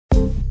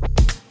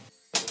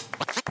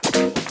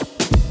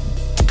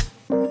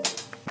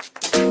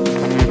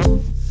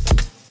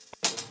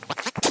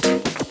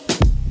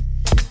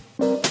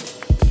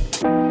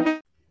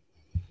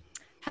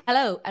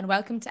Hello and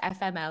welcome to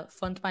FML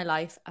Fund My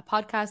Life, a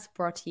podcast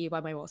brought to you by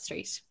My Wall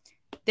Street.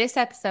 This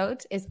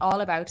episode is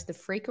all about the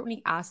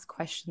frequently asked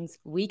questions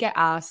we get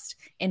asked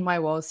in My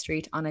Wall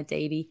Street on a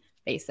daily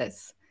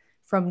basis,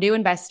 from new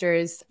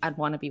investors and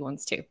wannabe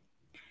ones too.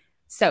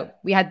 So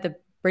we had the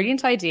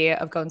brilliant idea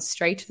of going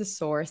straight to the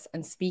source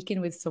and speaking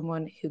with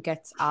someone who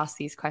gets asked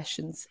these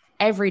questions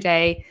every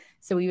day.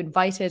 So we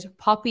invited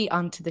Poppy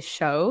onto the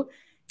show.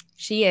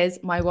 She is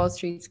My Wall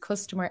Street's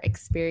customer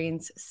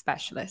experience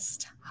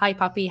specialist. Hi,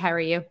 Poppy. How are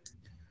you?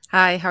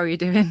 Hi, how are you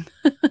doing?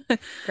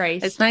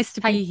 Great. It's nice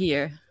to be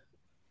here.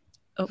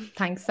 Oh,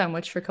 thanks so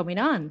much for coming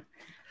on.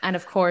 And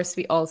of course,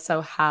 we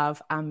also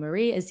have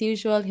Anne-Marie, as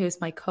usual, who is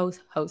my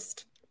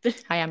co-host.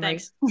 Hi, Anne-Marie.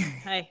 Thanks.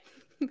 Hi.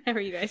 How are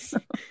you guys?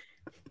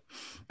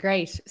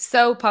 Great.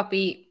 So,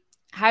 Poppy,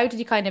 how did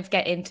you kind of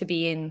get into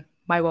being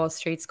My Wall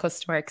Street's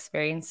customer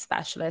experience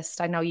specialist?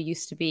 I know you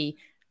used to be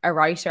a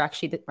writer,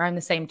 actually. Around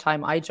the same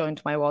time I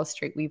joined My Wall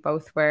Street, we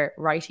both were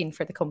writing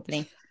for the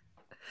company.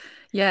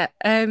 Yeah.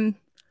 I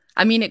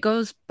mean, it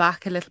goes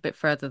back a little bit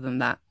further than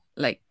that.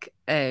 I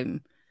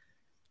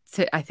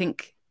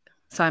think,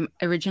 so I'm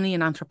originally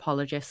an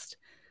anthropologist.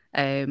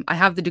 I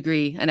have the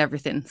degree and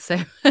everything. So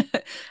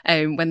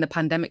when the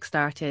pandemic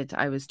started,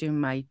 I was doing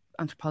my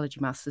anthropology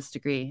master's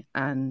degree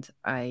and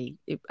I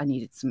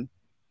needed some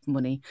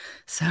money.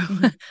 So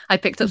I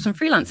picked up some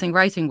freelancing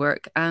writing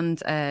work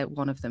and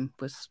one of them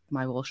was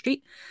My Wall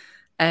Street.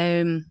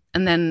 And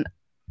then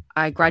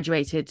I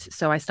graduated.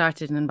 So I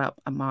started in about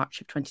March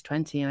of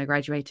 2020 and I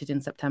graduated in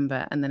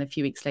September. And then a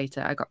few weeks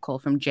later, I got a call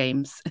from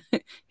James,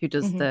 who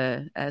does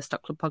the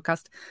Stock Club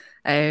podcast.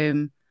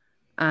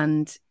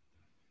 And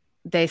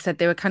they said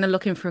they were kind of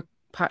looking for a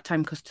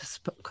part-time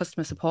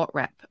customer support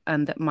rep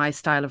and that my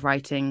style of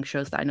writing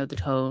shows that I know the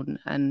tone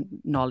and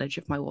knowledge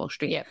of My Wall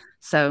Street. Yep.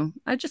 So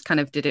I just kind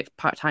of did it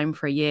part-time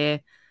for a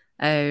year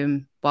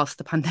whilst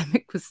the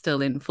pandemic was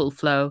still in full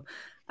flow.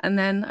 And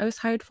then I was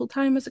hired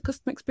full-time as a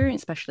customer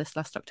experience specialist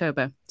last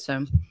October.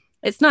 So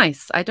it's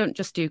nice. I don't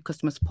just do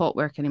customer support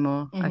work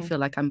anymore. I feel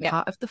like I'm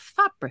part of the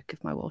fabric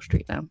of My Wall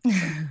Street now. So.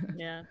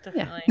 Yeah,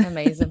 definitely. Yeah,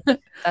 amazing.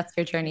 That's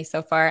your journey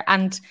so far.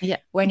 And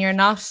when you're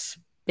not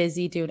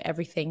busy doing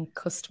everything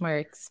customer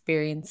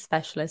experience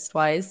specialist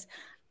wise,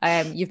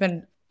 you've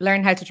been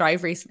learning how to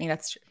drive recently.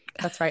 That's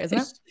right, isn't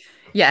it?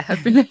 Yeah,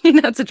 I've been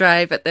learning how to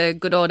drive at the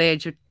good old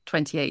age of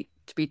 28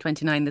 to be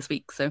 29 this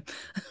week. So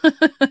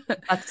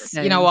that's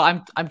you know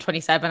what, I'm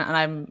 27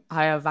 and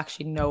I have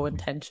actually no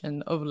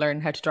intention of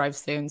learning how to drive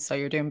soon. So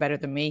you're doing better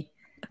than me.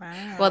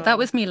 Wow. Well, that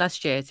was me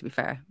last year, to be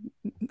fair.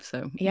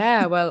 So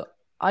yeah, well,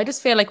 I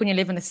just feel like when you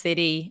live in a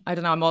city, I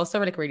don't know, I'm also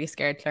like really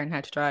scared to learn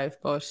how to drive,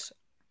 but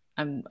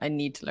I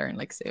need to learn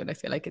like soon. I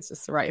feel like it's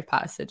just a rite of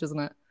passage, isn't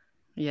it?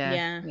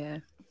 Yeah.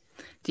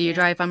 Do you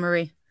drive,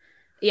 Anne-Marie?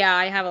 Yeah,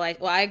 I have a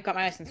I got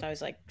my license when I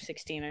was like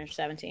 16 or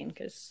 17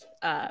 because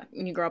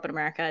when you grow up in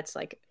America, it's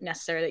like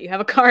necessary that you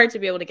have a car to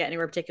be able to get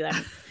anywhere particular.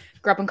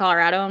 Grew up in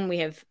Colorado and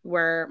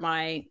where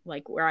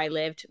I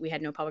lived, we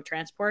had no public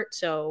transport.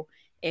 So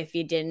if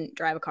you didn't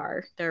drive a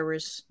car, there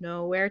was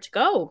nowhere to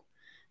go.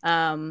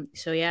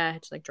 So yeah, I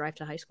had to like drive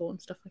to high school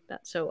and stuff like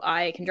that. So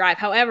I can drive.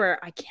 However,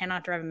 I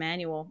cannot drive a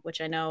manual,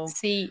 which I know.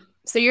 See,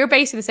 so you're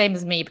basically the same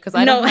as me because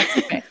I don't know.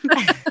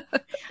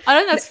 I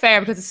don't think that's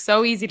fair because it's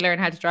so easy to learn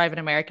how to drive in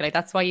America. Like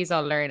that's why you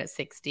all learn at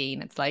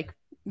 16. It's like,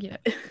 yeah.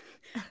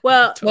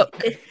 Well,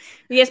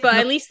 yes, but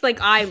at least like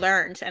I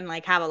learned and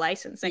like have a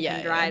license and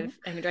can drive.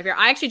 I can drive here.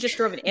 I actually just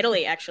drove in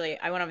Italy. Actually,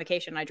 I went on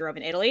vacation. I drove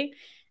in Italy,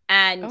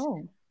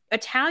 and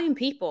Italian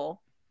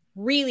people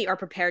really are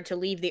prepared to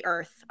leave the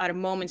earth at a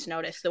moment's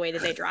notice. The way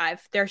that they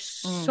drive, they're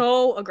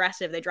so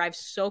aggressive. They drive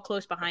so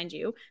close behind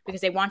you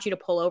because they want you to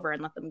pull over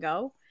and let them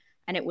go.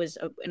 And it was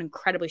an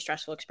incredibly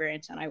stressful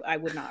experience, and I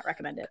would not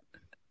recommend it.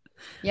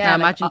 Yeah, now,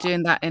 imagine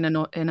doing that in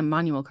a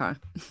manual car.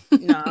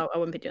 No, I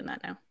wouldn't be doing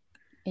that now.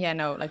 Yeah,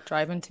 no, like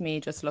driving to me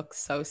just looks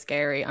so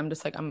scary. I'm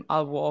just like,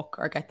 I'll walk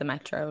or get the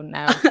metro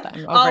now.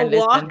 I'm over in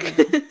walk.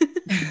 Lisbon.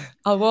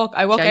 I'll walk.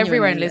 I walk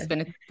everywhere in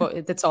Lisbon, but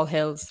it's all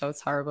hills, so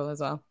it's horrible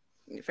as well.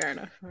 Fair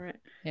enough. All right.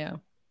 Yeah.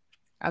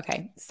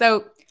 Okay.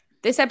 So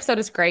this episode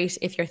is great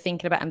if you're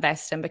thinking about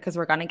investing because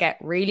we're going to get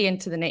really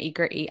into the nitty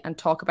gritty and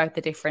talk about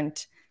the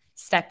different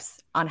steps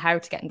on how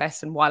to get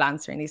investing while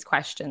answering these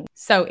questions.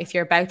 So if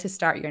you're about to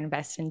start your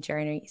investing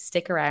journey,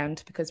 stick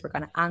around because we're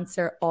going to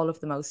answer all of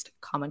the most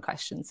common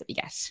questions that we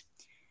get.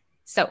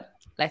 So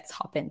let's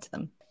hop into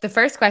them. The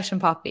first question,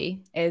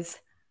 Poppy, is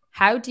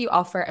how do you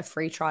offer a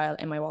free trial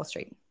in My Wall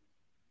Street?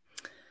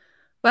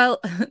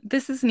 Well,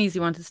 this is an easy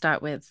one to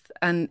start with.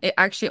 And it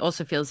actually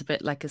also feels a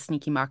bit like a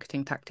sneaky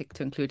marketing tactic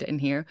to include it in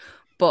here.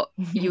 But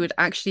you would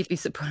actually be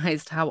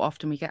surprised how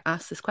often we get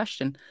asked this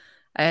question.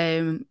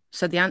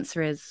 So the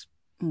answer is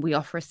we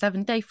offer a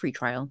 7-day free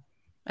trial.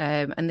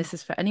 And this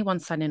is for anyone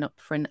signing up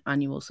for an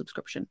annual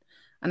subscription.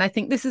 And I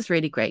think this is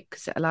really great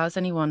because it allows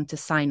anyone to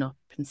sign up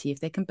and see if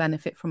they can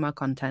benefit from our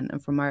content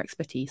and from our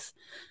expertise,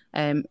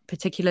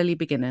 particularly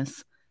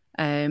beginners.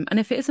 And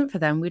if it isn't for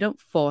them, we don't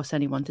force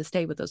anyone to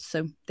stay with us.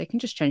 So they can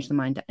just change their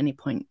mind at any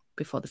point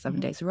before the 7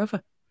 days are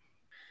over.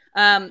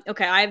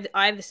 Okay,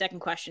 I have the second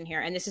question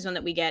here, and this is one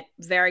that we get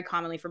very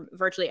commonly from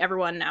virtually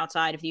everyone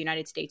outside of the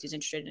United States who's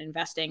interested in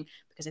investing,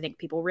 because I think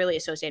people really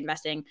associate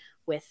investing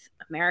with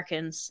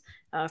Americans,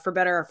 for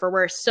better or for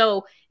worse.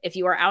 So, if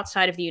you are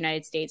outside of the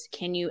United States,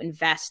 can you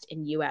invest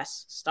in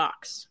U.S.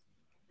 stocks?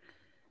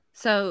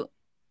 So,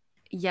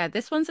 yeah,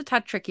 this one's a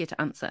tad trickier to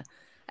answer.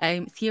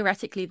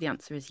 Theoretically, the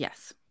answer is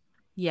yes.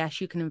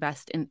 Yes, you can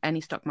invest in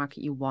any stock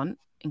market you want,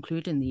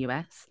 including the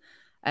US,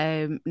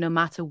 no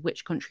matter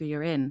which country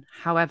you're in.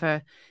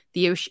 However,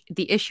 the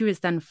issue is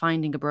then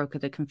finding a broker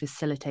that can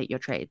facilitate your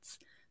trades.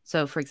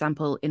 So, for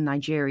example, in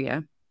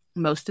Nigeria,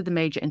 most of the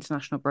major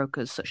international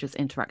brokers, such as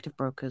Interactive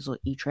Brokers or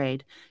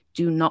E-Trade,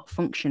 do not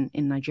function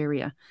in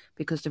Nigeria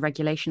because the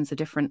regulations are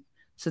different.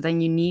 So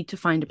then you need to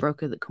find a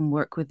broker that can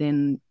work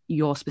within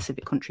your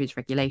specific country's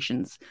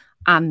regulations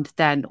and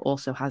then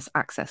also has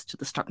access to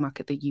the stock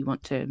market that you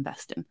want to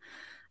invest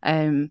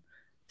in.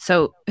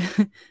 So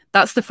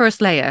that's the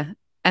first layer.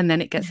 And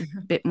then it gets a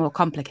bit more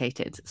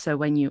complicated. So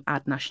when you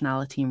add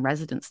nationality and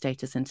resident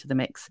status into the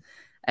mix,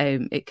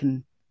 it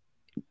can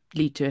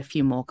lead to a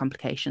few more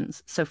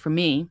complications. So for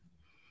me,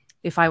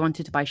 if I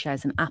wanted to buy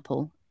shares in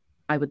Apple,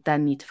 I would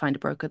then need to find a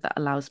broker that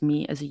allows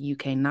me as a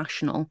UK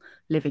national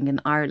living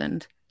in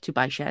Ireland to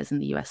buy shares in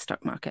the US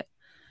stock market.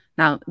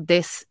 Now,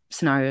 this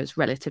scenario is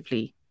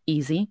relatively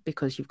easy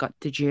because you've got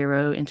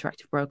DEGIRO,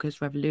 Interactive Brokers,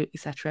 Revolut,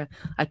 etc.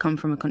 I come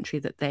from a country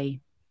that they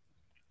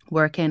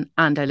work in,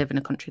 and I live in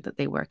a country that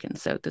they work in,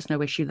 so there's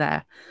no issue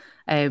there.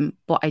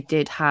 But I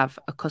did have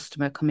a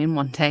customer come in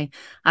one day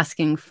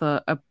asking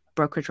for a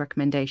brokerage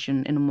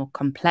recommendation in a more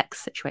complex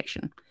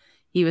situation.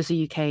 He was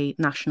a UK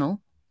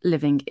national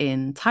living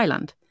in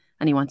Thailand,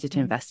 and he wanted to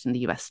invest in the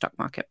US stock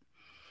market.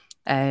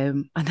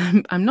 And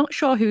I'm not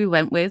sure who he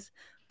went with,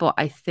 but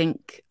I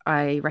think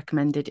I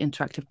recommended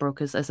Interactive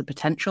Brokers as a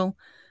potential,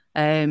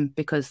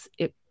 because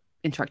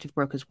Interactive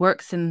Brokers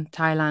works in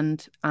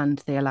Thailand and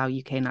they allow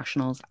UK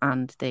nationals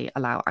and they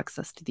allow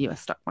access to the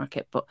US stock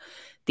market. But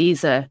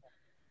these are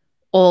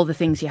all the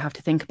things you have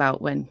to think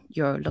about when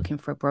you're looking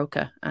for a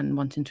broker and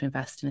wanting to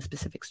invest in a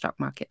specific stock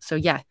market. So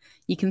yeah,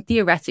 you can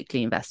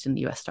theoretically invest in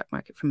the US stock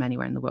market from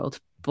anywhere in the world,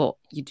 but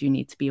you do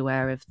need to be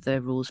aware of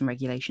the rules and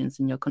regulations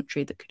in your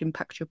country that could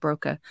impact your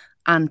broker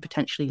and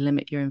potentially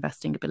limit your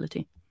investing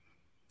ability.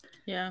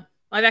 Yeah,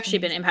 I've actually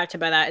been impacted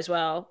by that as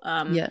well.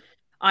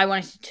 I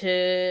wanted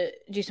to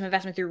do some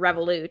investment through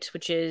Revolut,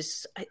 which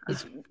is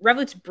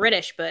Revolut's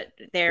British, but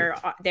they're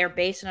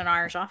based in an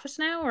Irish office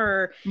now,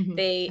 or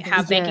they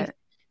have banking.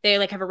 They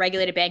have a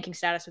regulated banking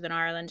status within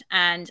Ireland.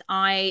 And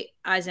I,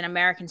 as an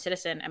American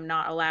citizen, am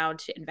not allowed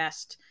to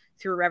invest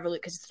through Revolut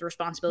because it's the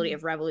responsibility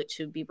of Revolut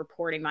to be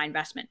reporting my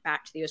investment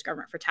back to the US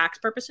government for tax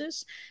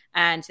purposes.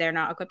 And they're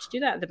not equipped to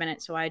do that at the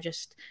minute. So I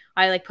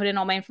put in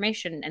all my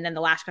information. And then the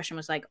last question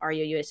was like, are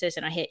you a US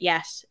citizen? I hit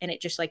yes. And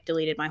it just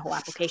deleted my whole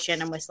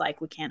application and was like,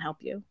 we can't help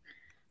you.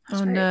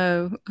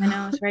 No. I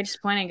know. It's very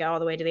disappointing. Go all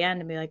the way to the end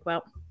and be like,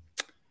 well,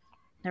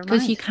 never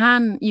mind. Because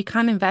you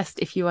can invest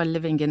if you are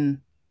living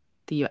in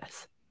the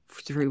US.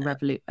 Through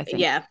Revolut, I think.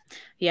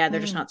 Yeah, they're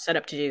just not set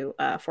up to do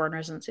foreign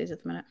residencies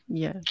at the minute.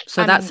 Yeah,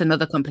 so that's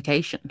another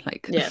complication.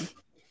 Yeah.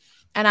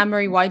 And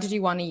Anne-Marie, why did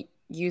you want to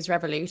use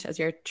Revolut as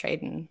your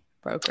trading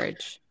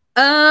brokerage?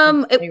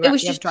 It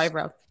was just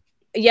DriveWealth.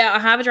 Yeah, I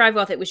have a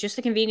DriveWealth. It was just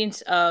the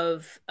convenience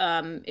of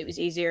it was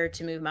easier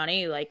to move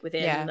money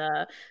within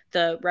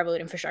the Revolut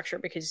infrastructure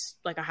because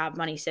I have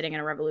money sitting in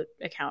a Revolut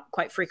account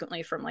quite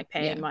frequently from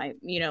paying my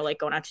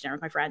going out to dinner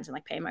with my friends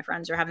and paying my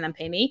friends or having them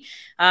pay me.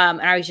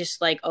 And I was just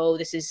like, oh,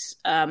 this is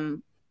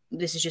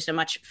just a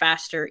much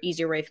faster,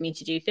 easier way for me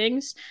to do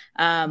things.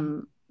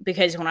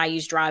 Because when I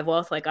use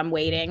DriveWealth, I'm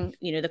waiting,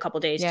 the couple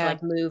of days to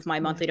move my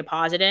monthly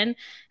deposit in.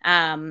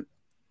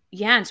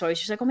 And so I was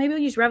just like, well, maybe I'll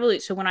use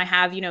Revolut. So when I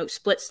have,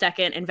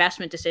 split-second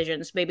investment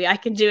decisions, maybe I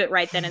can do it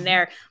right then and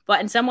there. But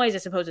in some ways, I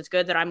suppose it's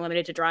good that I'm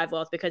limited to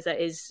DriveWealth because that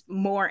is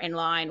more in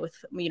line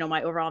with,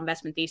 my overall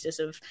investment thesis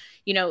of,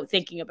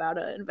 thinking about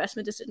an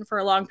investment decision for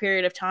a long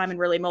period of time and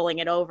really mulling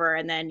it over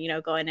and then,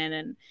 going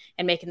in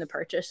and making the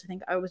purchase. I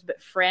think I was a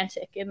bit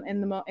frantic in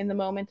the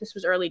moment. This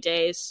was early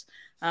days.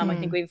 I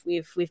think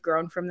we've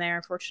grown from there,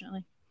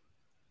 unfortunately.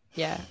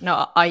 Yeah,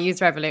 no, I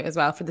use Revolut as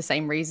well for the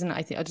same reason.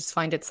 I think I just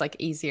find it's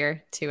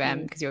easier to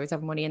because you always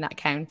have money in that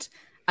account,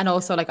 and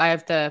also I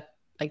have the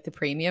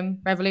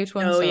premium Revolut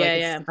one.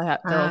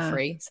 They're all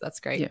free, so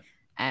that's great.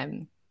 Yeah.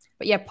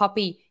 But yeah,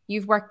 Poppy,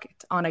 you've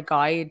worked on a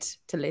guide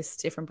to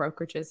list different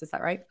brokerages, is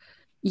that right?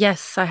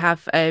 Yes, I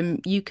have.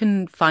 You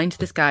can find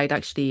this guide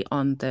actually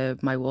on the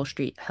My Wall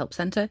Street Help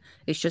Center.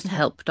 It's just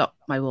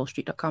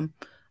help.mywallstreet.com.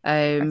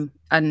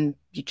 And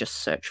you just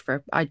search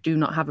for I do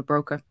not have a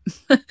broker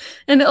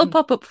and it'll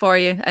pop up for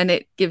you, and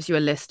it gives you a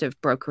list of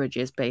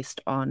brokerages based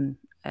on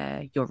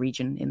your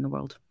region in the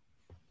world.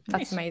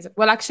 That's amazing.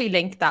 We'll actually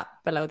link that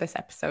below this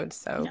episode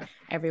so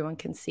everyone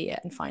can see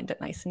it and find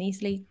it nice and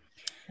easily.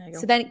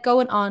 So then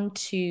going on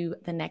to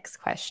the next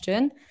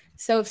question.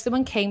 So if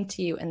someone came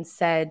to you and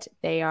said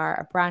they are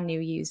a brand new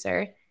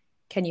user,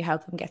 can you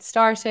help them get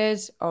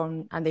started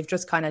and they've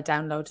just kind of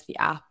downloaded the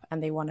app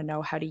and they want to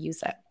know how to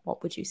use it?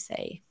 What would you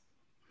say?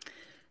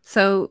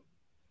 So,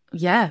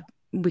 yeah,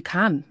 we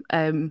can.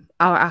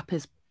 Our app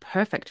is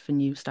perfect for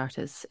new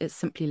starters. It's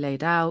simply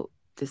laid out.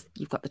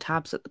 You've got the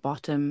tabs at the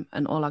bottom,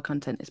 and all our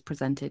content is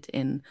presented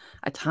in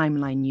a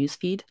timeline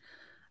newsfeed.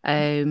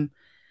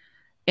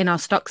 In our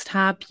stocks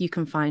tab, you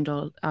can find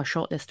all our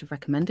short list of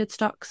recommended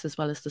stocks as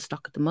well as the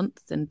stock of the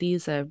month. And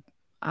these are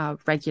our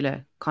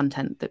regular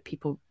content that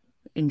people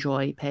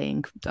enjoy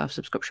paying our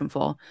subscription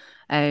for.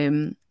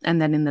 And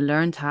then in the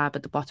Learn tab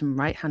at the bottom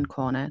right-hand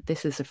corner,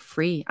 this is a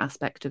free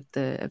aspect of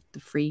the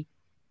free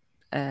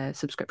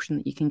subscription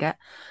that you can get.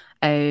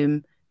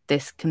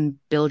 This can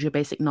build your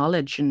basic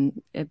knowledge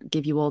and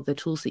give you all the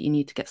tools that you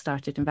need to get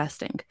started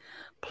investing.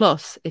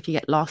 Plus, if you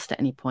get lost at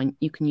any point,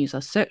 you can use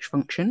our search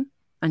function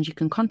and you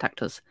can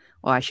contact us.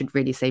 Or I should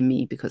really say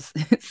me, because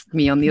it's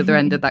me on the other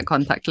end of that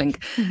contact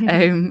link.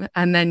 And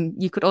then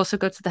you could also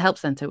go to the Help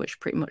Center, which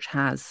pretty much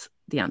has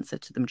the answer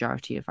to the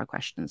majority of our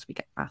questions we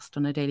get asked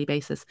on a daily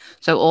basis.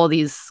 So all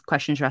these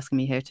questions you're asking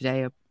me here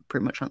today are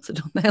pretty much answered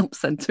on the Help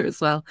Center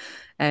as well.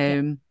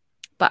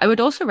 But I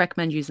would also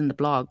recommend using the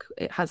blog.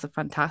 It has a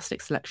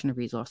fantastic selection of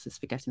resources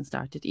for getting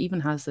started. It even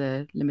has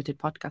a limited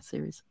podcast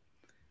series.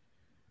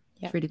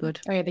 Yeah. It's really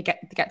good. Oh yeah, the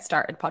get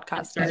started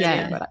podcast.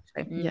 Yeah. Good,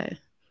 actually. Yeah.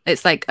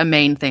 It's like a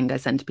main thing I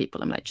send to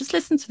people. I'm like, just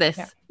listen to this.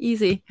 Yeah.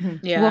 Easy.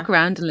 Yeah. Walk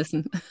around and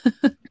listen.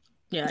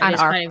 Yeah, and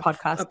our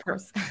podcast, of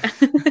course.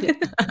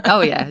 Oh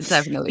yeah,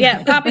 definitely.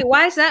 Yeah, Poppy,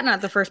 why is that not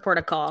the first port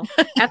of call?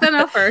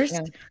 FML first,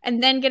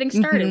 and then getting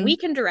started. We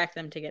can direct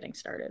them to getting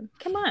started.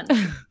 Come on.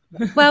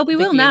 Well, we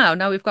will now.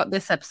 Now we've got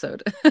this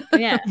episode.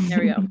 Yeah, there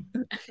we go.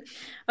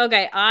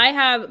 Okay, I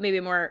have maybe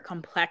a more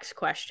complex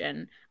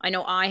question. I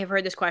know I have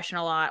heard this question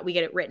a lot. We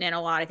get it written in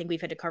a lot. I think we've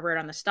had to cover it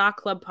on the Stock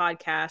Club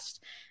podcast.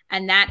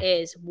 And that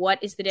is,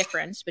 what is the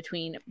difference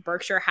between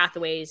Berkshire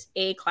Hathaway's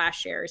A-class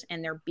shares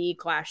and their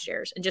B-class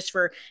shares? And just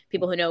for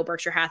people who know,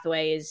 Berkshire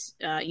Hathaway is,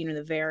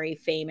 the very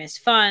famous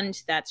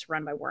fund that's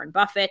run by Warren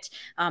Buffett.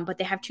 But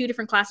they have two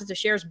different classes of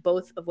shares,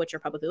 both of which are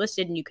publicly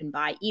listed, and you can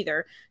buy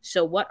either.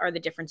 So what are the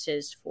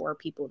differences for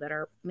people that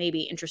are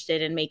maybe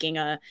interested in making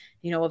a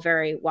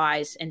very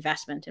wise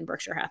investment in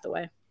Berkshire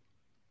Hathaway?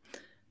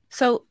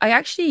 So I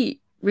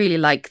actually really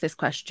like this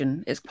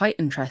question. It's quite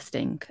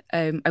interesting.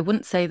 I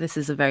wouldn't say this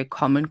is a very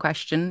common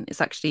question. It's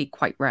actually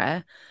quite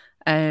rare.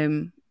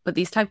 But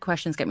these type of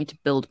questions get me to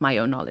build my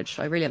own knowledge.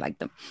 So I really like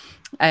them.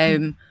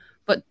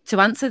 But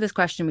to answer this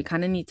question, we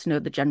kind of need to know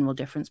the general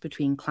difference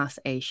between Class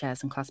A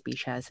shares and Class B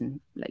shares in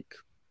like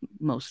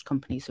most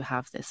companies who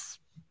have this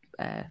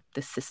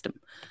system.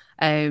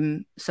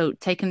 So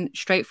taken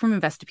straight from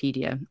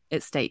Investopedia,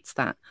 it states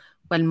that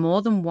when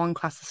more than one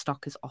class of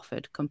stock is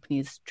offered,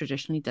 companies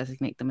traditionally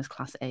designate them as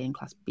Class A and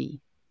Class B,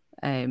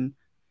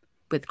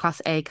 with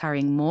Class A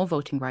carrying more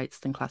voting rights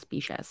than Class B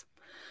shares.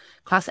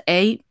 Class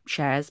A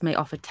shares may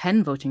offer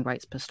 10 voting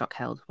rights per stock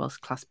held,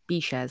 whilst Class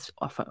B shares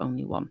offer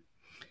only 1.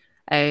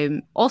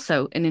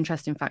 Also, an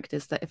interesting fact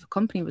is that if a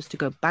company was to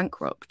go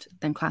bankrupt,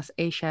 then Class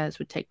A shares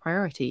would take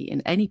priority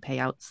in any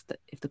payouts that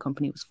if the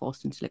company was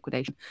forced into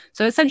liquidation.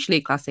 So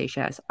essentially, Class A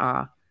shares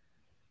are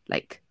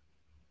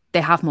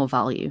they have more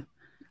value.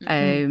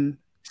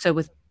 So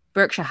with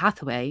Berkshire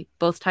Hathaway,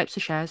 both types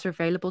of shares are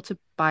available to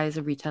buy as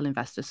a retail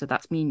investor. So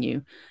that's me and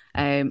you.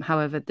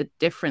 However, the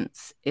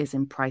difference is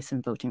in price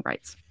and voting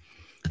rights.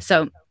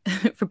 So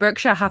for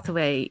Berkshire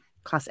Hathaway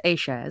Class A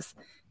shares,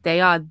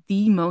 they are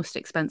the most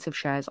expensive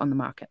shares on the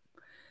market.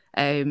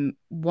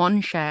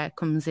 One share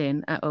comes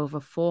in at over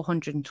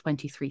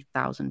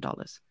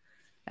 $423,000.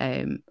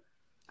 And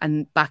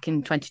back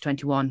in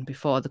 2021,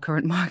 before the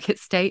current market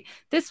state,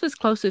 this was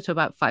closer to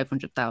about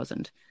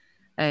 $500,000.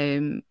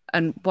 And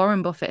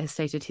Warren Buffett has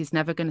stated he's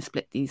never going to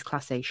split these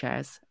Class A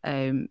shares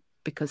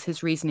because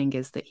his reasoning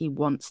is that he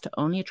wants to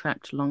only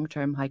attract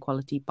long-term,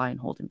 high-quality buy and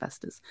hold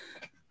investors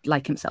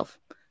like himself.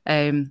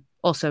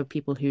 Also,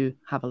 people who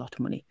have a lot of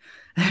money.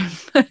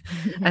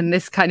 And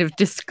this kind of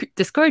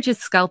discourages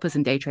scalpers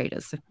and day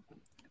traders.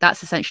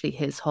 That's essentially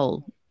his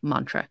whole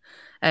mantra.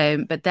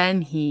 But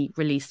then he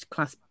released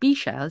Class B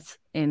shares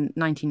in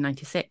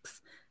 1996,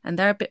 and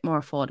they're a bit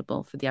more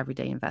affordable for the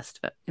everyday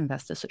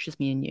investor such as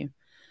me and you.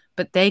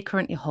 But they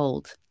currently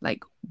hold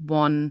like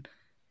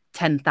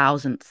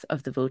 1/10,000th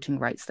of the voting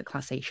rights that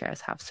Class A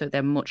shares have. So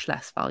they're much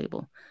less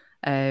valuable.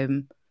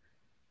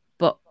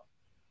 But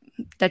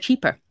they're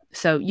cheaper.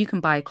 So you can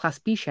buy Class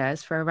B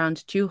shares for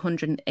around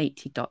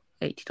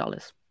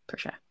 $280 per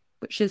share,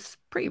 which is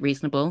pretty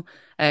reasonable.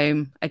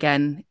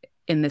 Again,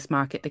 in this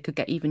market, they could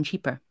get even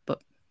cheaper.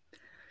 But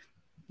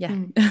yeah,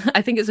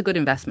 I think it's a good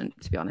investment,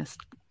 to be honest.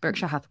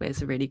 Berkshire Hathaway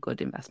is a really good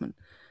investment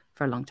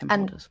for long-term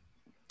holders.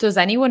 Does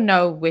anyone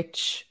know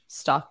which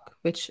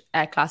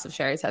class of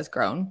shares has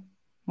grown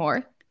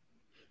more?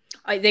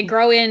 They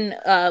grow in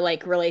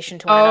relation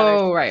to one another.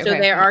 Oh, right. So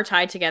they are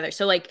tied together.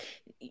 So if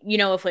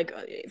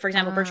for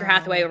example, Berkshire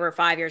Hathaway over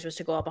 5 years was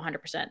to go up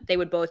 100%, they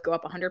would both go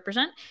up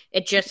 100%.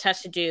 It just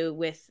has to do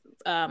with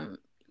when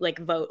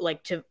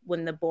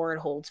the board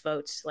holds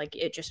votes,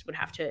 it just would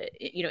have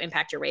to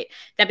impact your rate.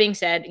 That being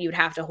said, you'd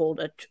have to hold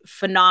a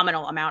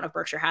phenomenal amount of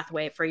Berkshire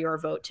Hathaway for your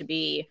vote to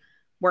be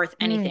worth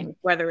anything,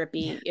 whether it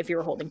be if you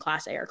were holding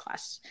Class A or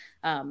Class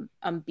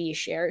B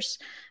shares.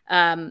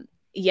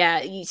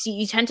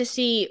 You tend to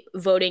see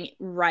voting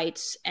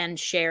rights and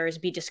shares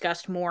be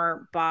discussed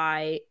more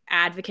by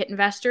advocate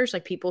investors,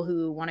 like people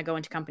who want to go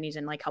into companies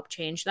and like help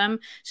change them.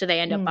 So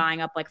they end up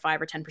buying up like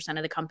 5 or 10%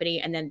 of the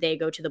company, and then they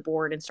go to the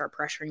board and start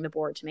pressuring the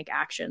board to make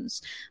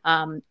actions.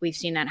 We've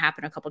seen that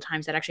happen a couple of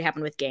times. That actually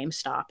happened with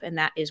GameStop, and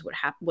that is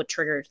what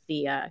triggered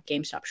the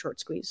GameStop short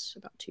squeeze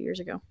about 2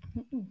 years ago.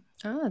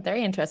 Oh,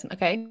 very interesting.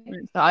 Okay,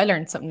 so I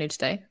learned something new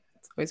today.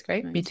 Always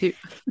great. Me too.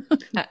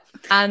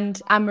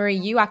 And Anne-Marie,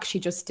 you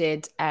actually just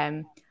did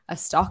a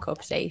stock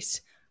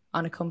update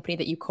on a company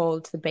that you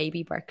called the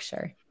Baby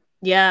Berkshire.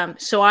 Yeah.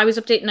 So I was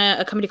updating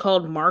a company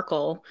called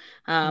Merkle.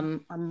 Or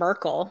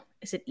Merkle.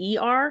 Is it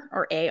ER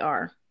or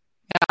AR?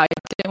 I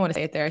didn't want to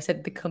say it there. I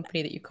said the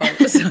company that you called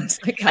it. So I was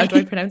like, how do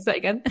I pronounce that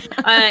again?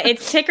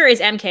 Its ticker is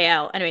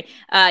MKL. Anyway,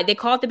 they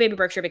call it the Baby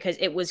Berkshire because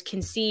it was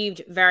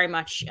conceived very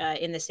much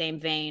in the same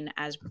vein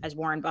as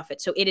Warren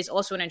Buffett. So it is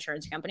also an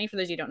insurance company. For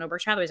those of you who don't know,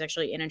 Berkshire Hathaway is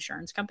actually an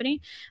insurance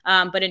company.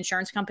 But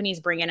insurance companies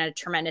bring in a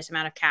tremendous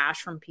amount of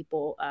cash from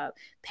people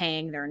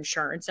paying their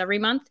insurance every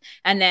month.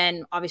 And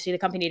then obviously the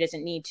company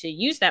doesn't need to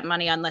use that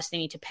money unless they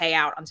need to pay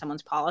out on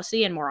someone's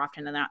policy. And more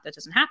often than not, that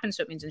doesn't happen.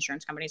 So it means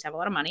insurance companies have a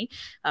lot of money.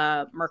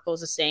 Merkle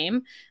is the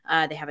same.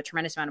 They have a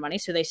tremendous amount of money.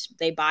 So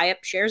they buy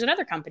up shares in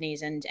other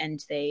companies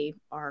and they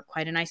are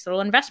quite a nice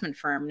little investment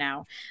firm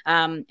now.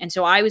 And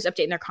so I was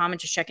updating their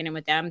comments, just checking in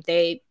with them.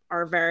 They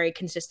are a very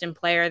consistent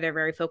player. They're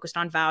very focused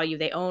on value.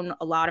 They own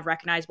a lot of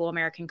recognizable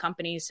American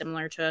companies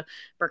similar to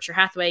Berkshire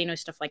Hathaway,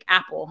 stuff like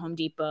Apple, Home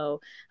Depot,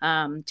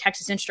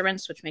 Texas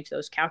Instruments, which makes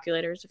those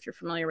calculators, if you're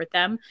familiar with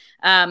them.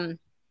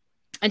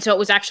 And so it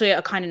was actually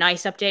a kind of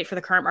nice update for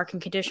the current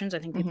market conditions. I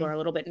think people are a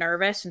little bit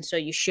nervous. And so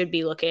you should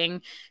be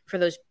looking for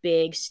those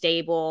big,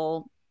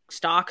 stable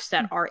stocks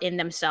that are in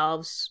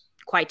themselves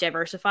quite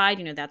diversified.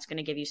 That's going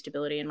to give you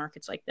stability in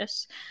markets like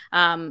this.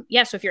 So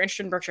if you're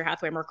interested in Berkshire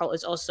Hathaway, Merkle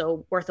is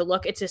also worth a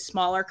look. It's a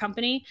smaller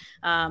company,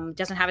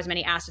 doesn't have as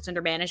many assets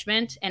under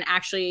management, and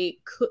actually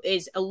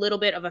is a little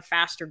bit of a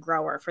faster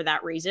grower for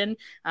that reason,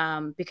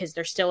 because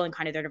they're still in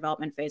kind of their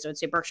development phase. I would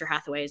say Berkshire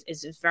Hathaway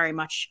is very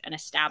much an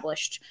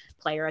established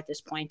player at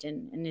this point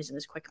and isn't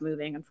as quick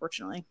moving,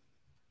 unfortunately.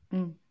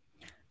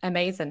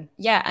 Amazing.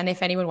 Yeah. And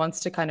if anyone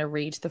wants to kind of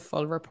read the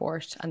full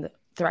report and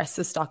the rest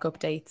of the stock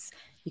updates,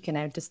 you can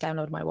now just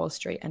download My Wall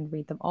Street and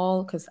read them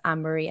all, because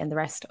Anne-Marie and the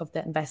rest of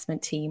the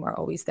investment team are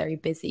always very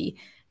busy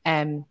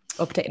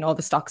updating all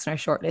the stocks in our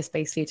shortlist,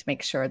 basically to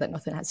make sure that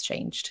nothing has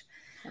changed.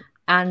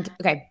 And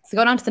okay, so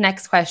going on to the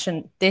next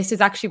question. This is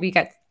actually, we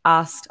get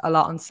asked a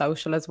lot on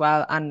social as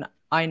well. And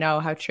I know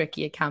how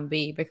tricky it can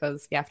be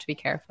because we have to be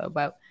careful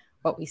about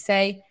what we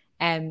say.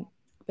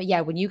 But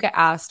yeah, when you get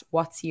asked,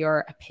 what's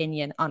your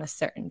opinion on a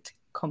certain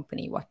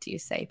company, what do you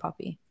say,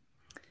 Poppy?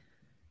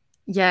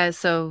 Yeah,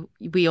 so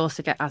we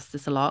also get asked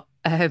this a lot.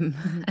 And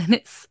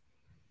it's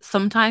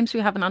sometimes we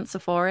have an answer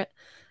for it.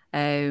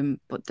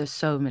 But there's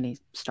so many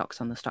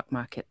stocks on the stock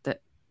market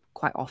that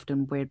quite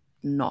often we're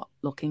not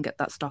looking at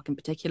that stock in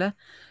particular.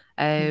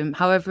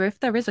 However, if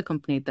there is a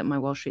company that My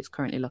Wall Street's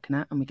currently looking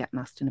at and we get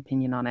asked an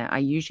opinion on it, I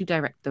usually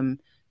direct them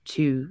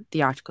to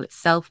the article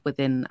itself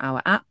within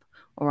our app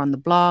or on the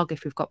blog,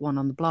 if we've got one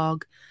on the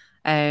blog,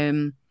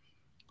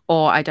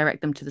 or I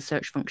direct them to the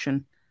search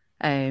function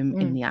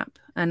in the app.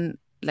 And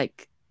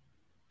like,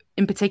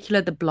 in particular,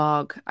 the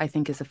blog, I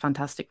think, is a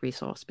fantastic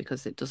resource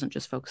because it doesn't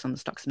just focus on the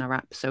stocks in our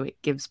app. So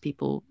it gives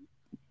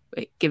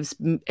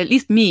at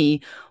least me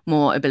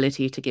more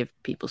ability to give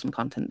people some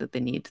content that they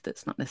need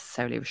that's not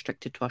necessarily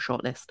restricted to our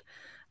shortlist.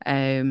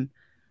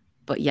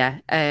 But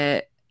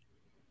yeah,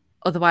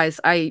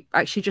 otherwise, I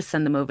actually just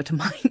send them over to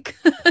Mike,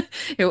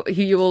 who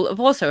you will have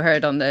also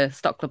heard on the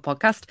Stock Club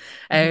podcast,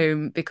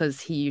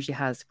 because he usually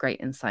has great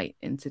insight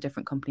into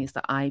different companies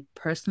that I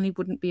personally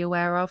wouldn't be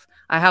aware of.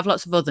 I have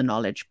lots of other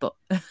knowledge, but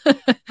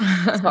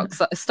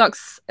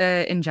stocks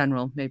in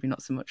general, maybe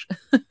not so much.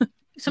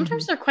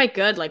 Sometimes they're quite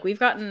good. Like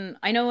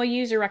I know a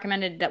user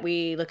recommended that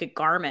we look at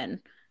Garmin,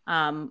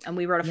 and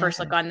we wrote a first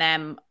look on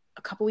them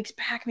a couple weeks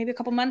back, maybe a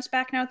couple months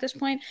back now at this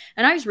point.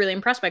 And I was really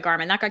impressed by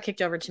Garmin. That got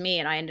kicked over to me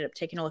and I ended up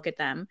taking a look at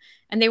them.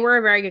 And they were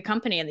a very good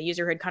company. And the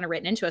user who had kind of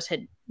written into us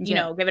had,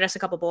 given us a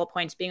couple bullet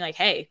points being like,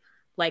 hey,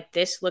 like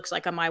this looks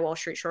like a My Wall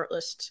Street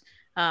shortlist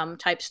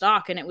type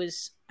stock. And it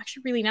was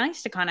actually really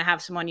nice to kind of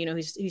have someone,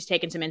 who's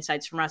taken some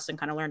insights from us and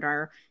kind of learned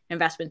our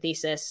investment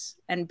thesis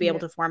and be able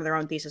to form their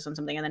own thesis on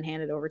something and then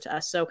hand it over to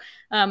us. So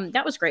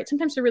that was great.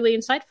 Sometimes they're really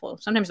insightful.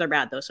 Sometimes they're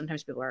bad though.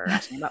 Sometimes people are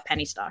asking about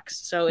penny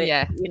stocks. So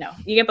you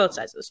get both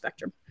sides of the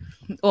spectrum.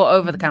 Or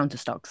over the counter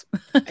stocks.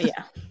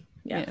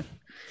 Yeah.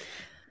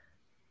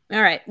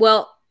 All right.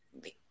 Well,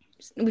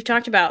 we've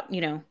talked about,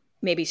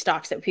 maybe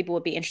stocks that people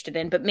would be interested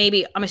in, but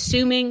maybe I'm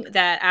assuming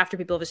that after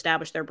people have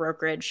established their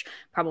brokerage,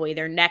 probably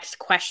their next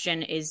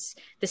question is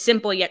the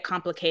simple yet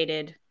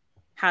complicated,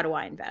 how do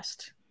I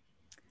invest?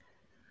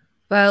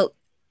 Well,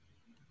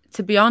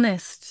 to be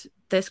honest,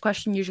 this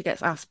question usually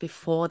gets asked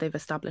before they've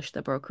established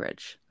their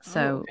brokerage.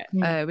 So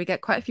we get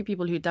quite a few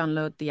people who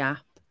download the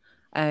app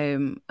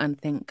and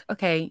think,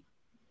 okay,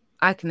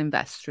 I can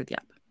invest through the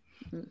app.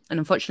 Mm-hmm. And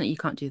unfortunately, you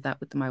can't do that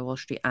with the My Wall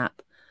Street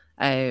app.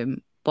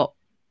 But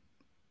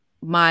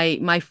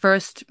my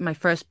first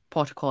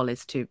protocol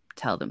is to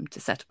tell them to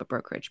set up a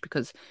brokerage,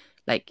 because,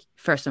 like,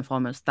 first and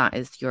foremost, that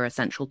is your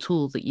essential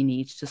tool that you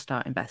need to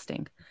start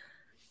investing.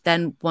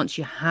 Then once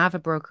you have a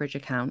brokerage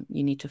account,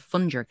 you need to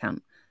fund your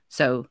account.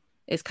 So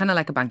it's kind of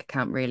like a bank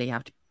account, really. You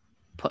have to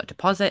put a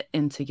deposit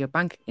into your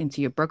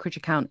brokerage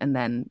account, and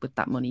then with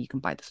that money you can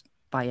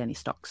buy any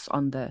stocks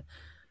on the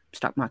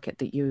stock market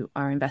that you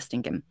are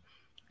investing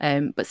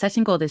in. But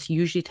setting all this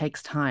usually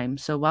takes time.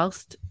 So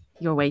whilst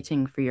you're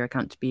waiting for your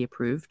account to be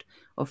approved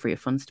or for your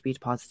funds to be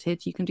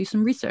deposited, you can do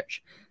some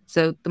research.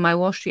 So the My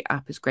Wall Street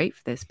app is great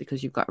for this,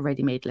 because you've got a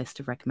ready-made list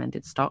of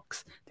recommended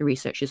stocks. The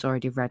research is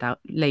already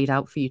laid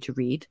out for you to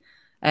read.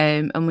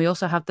 And we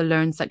also have the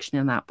Learn section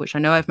in that, which I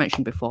know I've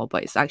mentioned before,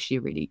 but it's actually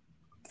a really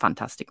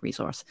fantastic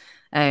resource.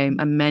 And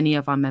many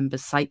of our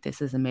members cite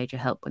this as a major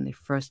help when they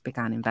first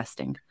began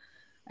investing.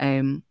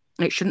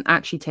 It shouldn't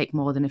actually take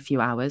more than a few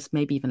hours,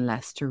 maybe even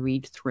less, to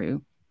read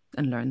through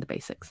and learn the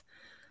basics.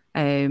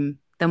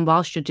 Then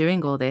whilst you're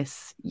doing all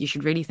this, you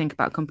should really think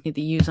about a company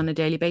that you use on a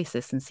daily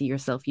basis and see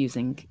yourself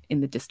using in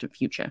the distant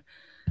future.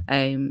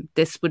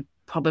 This would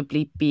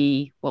probably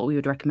be what we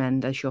would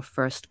recommend as your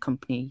first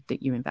company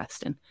that you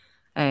invest in.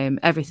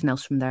 Everything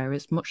else from there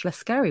is much less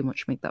scary once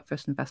you make that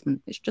first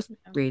investment. It's just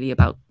really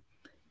about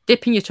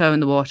dipping your toe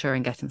in the water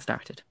and getting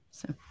started.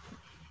 So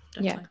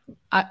yeah,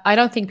 I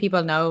don't think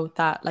people know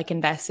that, like,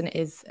 investing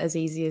is as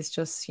easy as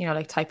just, you know,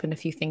 like typing a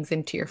few things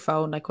into your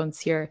phone. Like,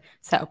 once you're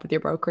set up with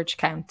your brokerage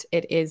account,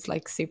 it is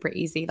like super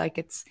easy. Like,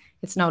 it's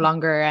no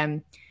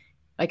longer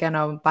like, I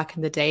know back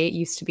in the day it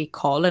used to be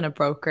calling a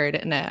broker,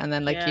 didn't it? And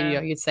then, like,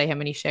 you'd say how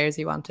many shares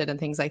you wanted and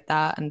things like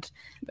that.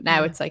 But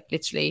now it's like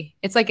literally,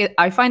 it's like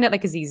I find it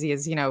like as easy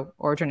as, you know,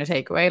 ordering a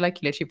takeaway.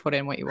 Like, you literally put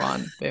in what you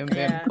want, boom,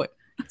 boom.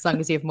 As long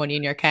as you have money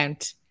in your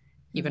account,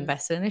 you've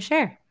invested in a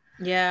share.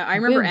 Yeah, I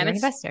remember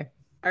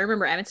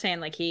Emmett saying,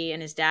 like, he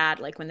and his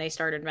dad, like, when they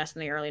started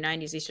investing in the early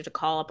 90s, they used to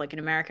call up like an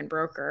American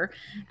broker,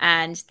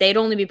 and they'd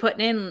only be putting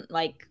in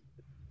like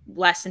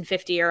less than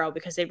 €50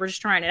 because they were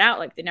just trying it out.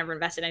 Like, they never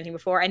invested anything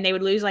before, and they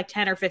would lose like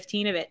 10 or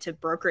 15 of it to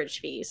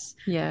brokerage fees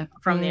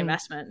from the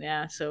investment.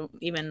 Yeah. So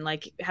even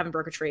like having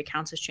brokerage free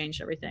accounts has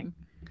changed everything.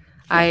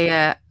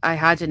 I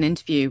had an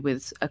interview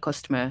with a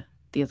customer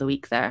the other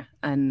week there,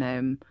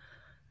 and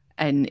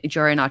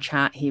during our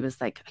chat, he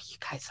was like, "You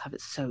guys have it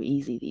so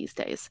easy these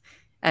days."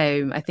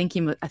 I think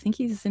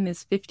he's in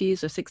his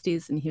 50s or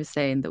 60s, and he was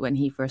saying that when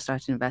he first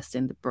started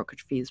investing, the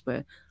brokerage fees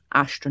were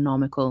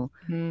astronomical,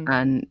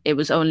 and it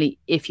was only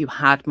if you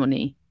had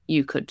money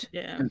you could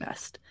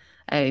invest.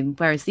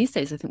 Whereas these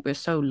days, I think we're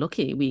so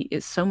lucky.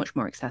 It's so much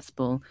more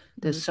accessible.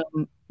 There's so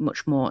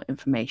much more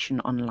information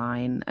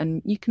online,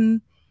 and you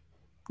can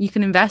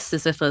invest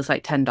as little as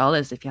like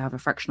 $10 if you have a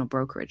fractional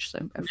brokerage,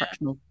 so a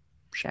fractional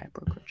share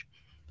brokerage.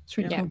 It's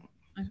really cool.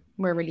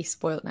 We're really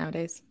spoiled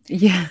nowadays.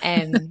 Yeah.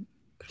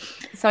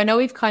 So I know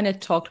we've kind of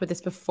talked about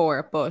this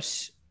before,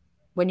 but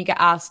when you get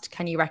asked,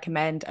 can you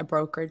recommend a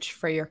brokerage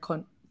for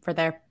for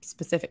their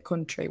specific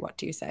country, what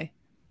do you say?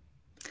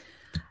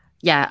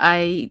 Yeah,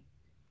 I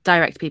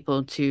direct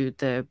people to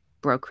the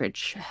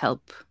brokerage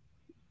help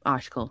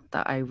article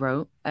that I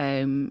wrote.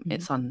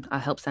 It's on a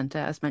help center,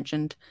 as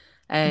mentioned.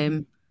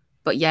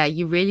 But yeah,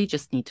 you really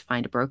just need to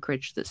find a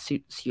brokerage that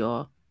suits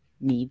your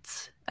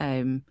needs.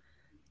 And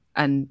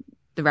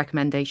the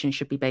recommendation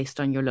should be based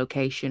on your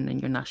location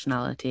and your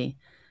nationality.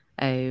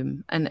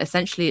 And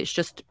essentially, it's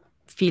just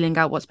feeling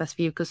out what's best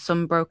for you, because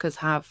some brokers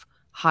have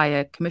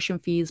higher commission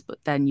fees,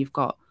 but then you've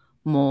got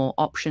more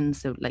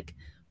options. So, like,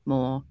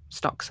 more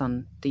stocks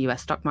on the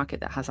US stock market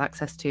that has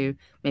access to.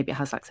 Maybe it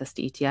has access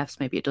to ETFs,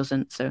 maybe it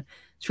doesn't. So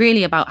it's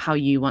really about how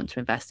you want to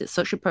invest. It's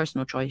such a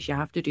personal choice. You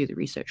have to do the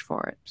research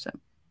for it. So,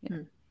 yeah.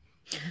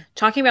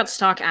 Talking about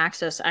stock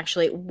access,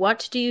 actually,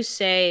 what do you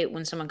say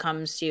when someone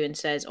comes to you and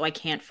says, "Oh, I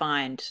can't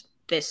find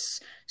this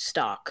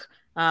stock,"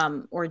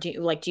 or do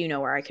you know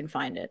where I can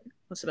find it?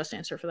 What's the best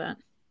answer for that?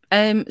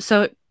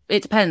 So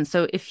it depends.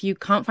 So if you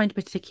can't find a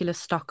particular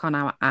stock on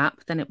our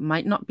app, then it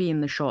might not be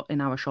in our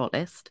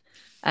shortlist.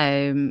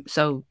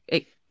 So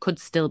it could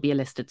still be a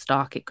listed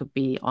stock. It could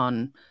be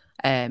on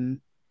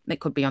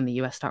the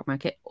US stock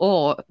market,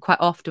 or quite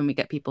often we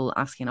get people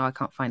asking, "Oh, I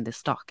can't find this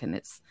stock," and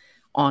it's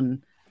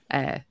on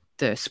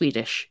the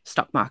Swedish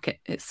stock market.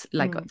 It's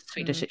like a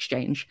Swedish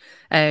exchange,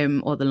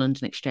 or the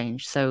London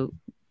exchange. So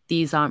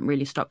these aren't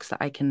really stocks that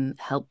I can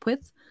help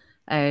with.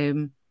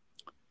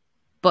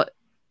 But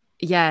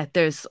yeah,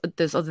 there's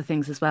other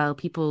things as well.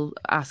 People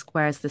ask,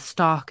 where's the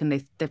stock? And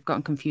they've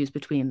gotten confused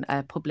between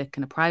a public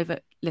and a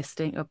private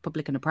listing, a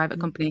public and a private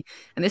company.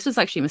 And this was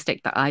actually a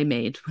mistake that I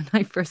made when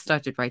I first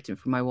started writing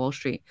for My Wall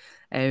Street.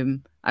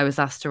 I was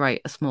asked to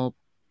write a small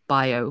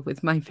bio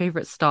with my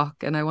favorite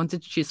stock, and I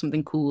wanted to choose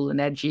something cool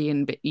and edgy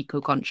and a bit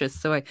eco-conscious,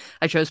 so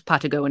I chose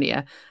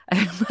Patagonia.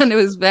 And it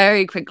was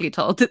very quickly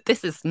told that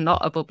this is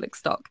not a public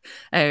stock,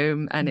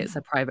 and it's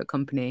a private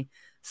company.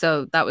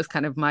 So that was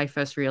kind of my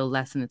first real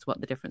lesson. It's what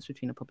the difference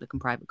between a public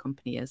and private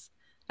company is.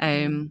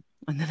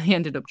 And then I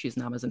ended up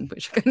choosing Amazon,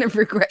 which I kind of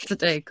regret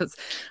today because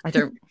I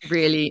don't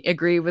really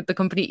agree with the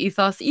company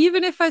ethos,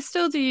 even if I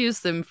still do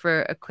use them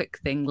for a quick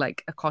thing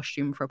like a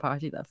costume for a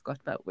party that I forgot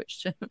about,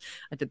 which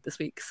I did this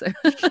week. So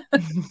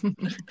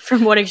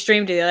from one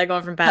extreme to the other,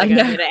 going from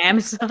Patagonia to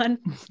Amazon.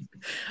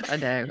 I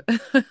know.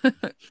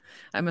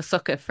 I'm a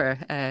sucker for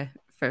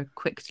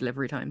quick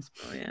delivery times.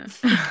 Oh yeah,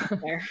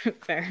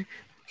 fair.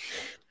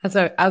 That's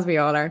as we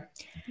all are.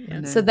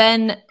 Yeah. So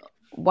then,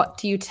 what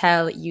do you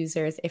tell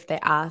users if they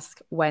ask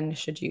when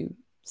should you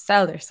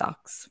sell their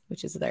stocks?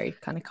 Which is a very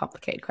kind of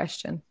complicated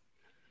question.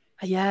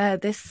 Yeah,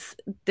 this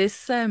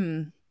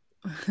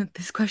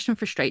question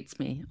frustrates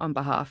me on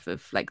behalf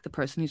of like the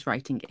person who's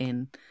writing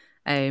in.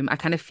 I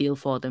kind of feel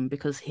for them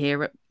because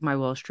here at My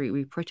Wall Street,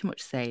 we pretty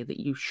much say that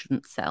you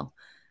shouldn't sell,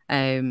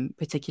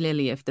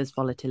 particularly if there's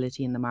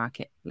volatility in the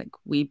market. Like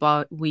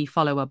we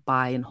follow a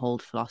buy and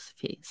hold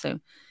philosophy. So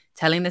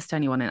telling this to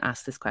anyone and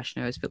ask this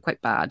question, I always feel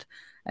quite bad.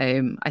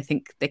 I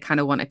think they kind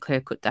of want a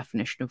clear-cut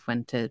definition of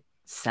when to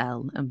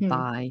sell and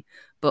buy.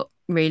 But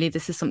really,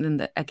 this is something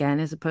that, again,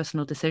 is a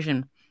personal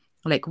decision.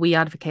 Like we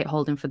advocate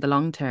holding for the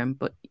long term,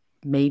 but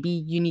maybe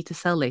you need to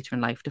sell later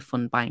in life to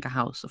fund buying a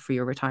house or for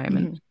your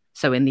retirement.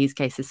 So in these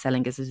cases,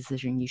 selling is a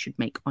decision you should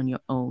make on your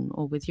own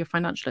or with your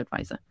financial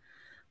advisor.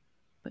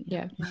 But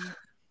yeah.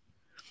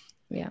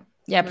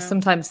 But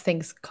sometimes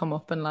things come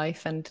up in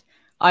life, and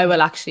I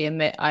will actually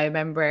admit, I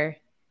remember,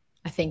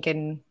 I think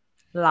in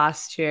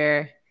last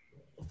year,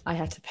 I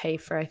had to pay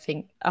for, I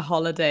think, a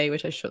holiday,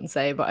 which I shouldn't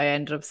say, but I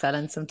ended up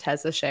selling some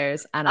Tesla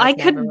shares, and I've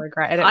never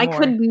regretted it more. I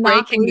could not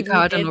breaking the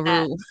cardinal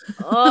rule.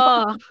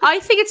 Oh, I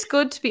think it's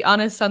good to be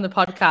honest on the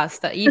podcast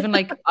that even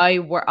like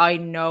I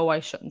know I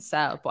shouldn't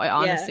sell, but I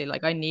honestly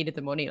like I needed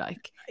the money,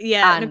 like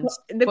Nicole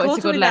but it's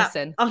a good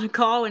lesson. On a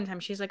call one time,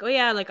 she's like, "Oh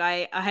yeah, like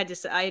I had to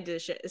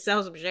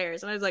sell some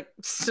shares," and I was like,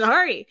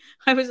 "Sorry,"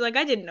 I was like,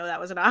 "I didn't know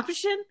that was an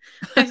option."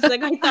 I was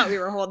like, "I thought we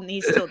were holding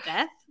these till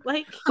death."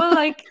 Like, well,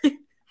 like.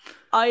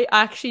 I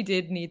actually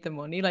did need the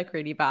money, like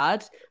really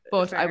bad,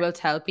 but I will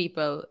tell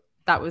people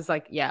that was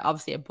like,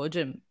 obviously a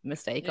budget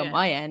mistake on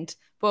my end,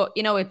 but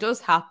you know, it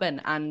does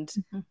happen. And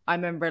I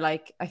remember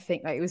like, I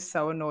think like it was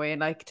so annoying.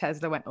 Like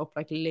Tesla went up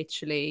like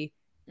literally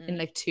in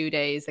like 2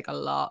 days, like a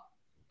lot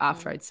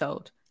after I'd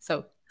sold.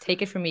 So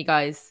take it from me,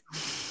 guys,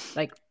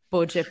 like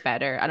budget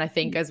better. And I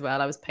think as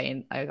well, I was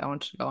paying, I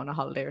wanted to go on a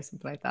holiday or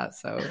something like that.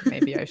 So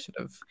maybe I should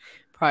have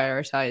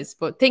prioritized,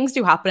 but things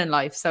do happen in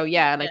life. So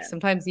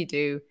sometimes you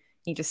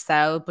just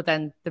sell, but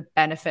then the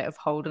benefit of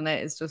holding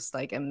it is just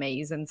like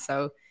amazing.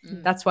 So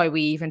that's why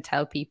we even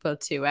tell people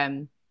to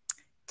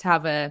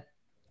have an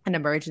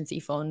emergency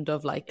fund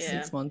of like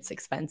 6 months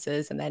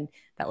expenses, and then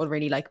that will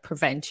really like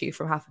prevent you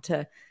from having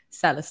to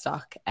sell a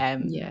stock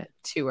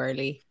too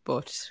early.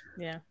 But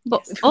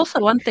also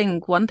one thing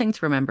to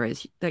remember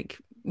is like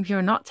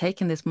you're not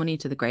taking this money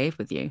to the grave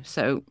with you.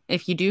 So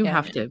if you do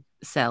have to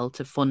sell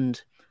to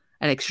fund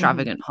an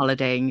extravagant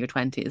holiday in your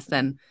 20s,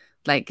 then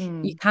like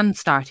you can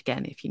start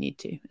again if you need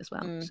to as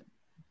well.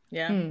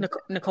 So.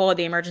 Nicole had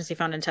the emergency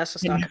fund in Tesla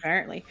stock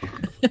apparently.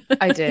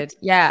 I did,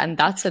 and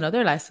that's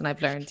another lesson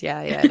I've learned.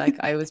 Like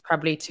I was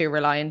probably too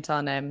reliant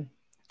on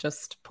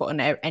just putting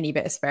out any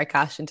bit of spare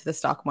cash into the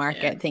stock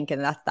market, thinking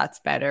that that's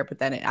better, but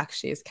then it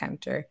actually is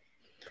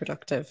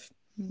counterproductive.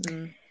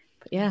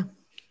 But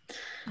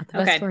not the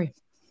best story.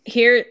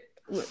 Here,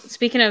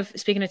 speaking of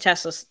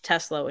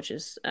Tesla, which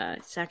is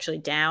it's actually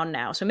down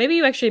now. So maybe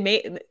you actually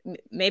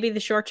maybe the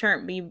short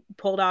term you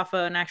pulled off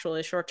an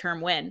actual short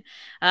term win.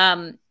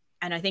 And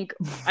I think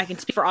I can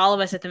speak for all of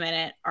us at the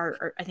minute.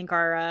 I think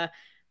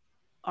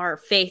our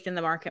faith in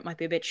the market might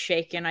be a bit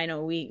shaken. I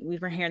know we've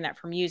been hearing that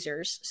from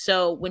users.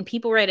 So when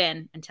people write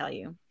in and tell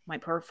you my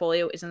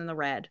portfolio is in the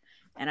red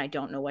and I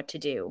don't know what to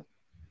do,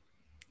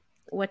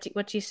 what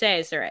do you say?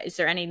 Is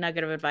there any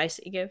nugget of advice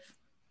that you give?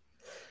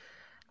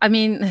 I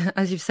mean,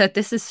 as you've said,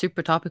 this is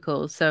super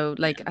topical. So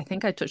like, I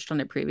think I touched on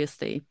it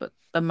previously, but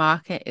the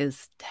market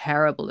is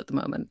terrible at the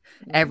moment.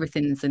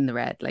 Everything's in the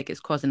red, like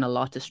it's causing a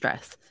lot of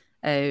stress.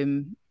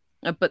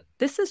 But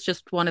this is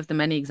just one of the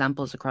many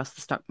examples across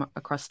stock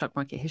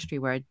market history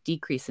where a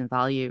decrease in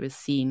value is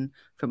seen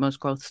for most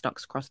growth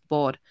stocks across the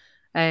board.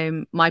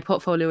 My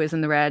portfolio is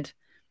in the red.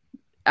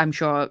 I'm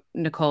sure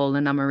Nicole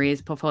and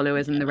Anne-Marie's portfolio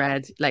is in the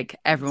red. Like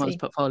everyone's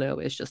portfolio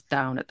is just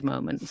down at the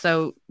moment.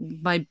 So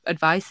my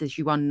advice is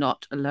you are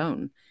not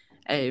alone.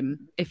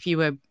 If you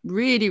were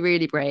really,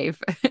 really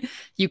brave,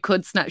 you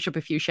could snatch up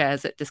a few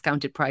shares at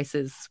discounted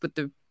prices with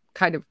the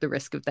kind of the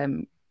risk of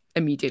them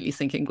immediately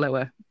sinking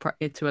lower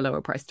to a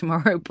lower price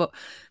tomorrow. But,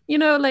 you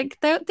know, like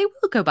they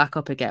will go back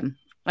up again.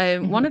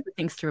 One of the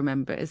things to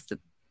remember is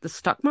that the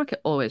stock market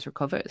always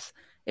recovers.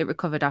 It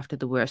recovered after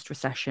the worst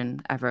recession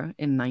ever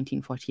in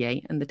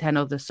 1948 and the 10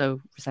 other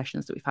so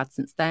recessions that we've had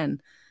since then.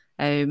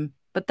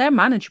 But they're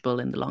manageable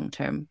in the long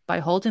term by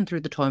holding through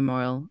the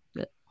turmoil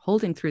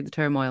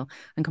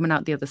and coming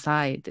out the other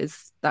side.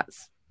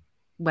 That's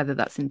whether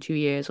that's in 2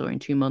 years or in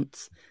 2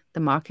 months, the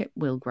market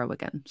will grow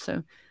again. So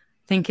I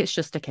think it's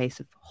just a case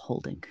of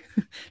holding.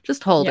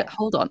 Just hold it.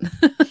 Hold on.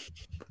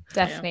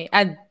 Definitely.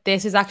 And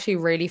this is actually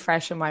really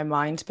fresh in my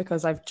mind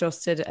because I've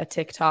just did a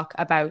TikTok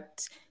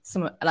about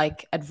some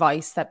like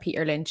advice that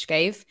Peter Lynch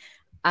gave.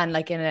 And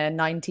like in a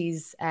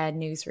 90s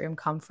newsroom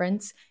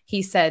conference,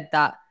 he said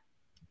that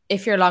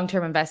if you're a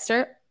long-term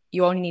investor,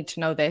 you only need to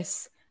know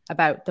this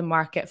about the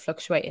market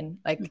fluctuating.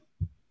 Like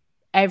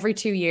every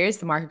 2 years,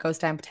 the market goes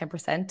down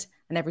 10%,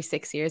 and every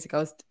 6 years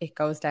it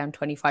goes down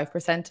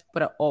 25%,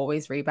 but it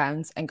always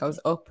rebounds and goes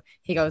up.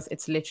 He goes,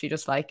 it's literally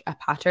just like a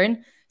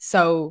pattern.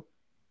 So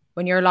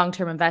when you're a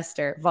long-term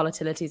investor,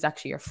 volatility is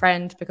actually your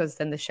friend because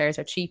then the shares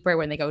are cheaper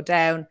when they go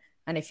down.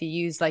 And if you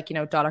use like,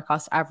 dollar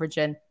cost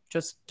averaging,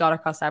 just dollar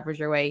cost average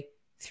your way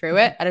through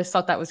it. I just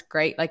thought that was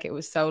great. Like it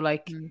was so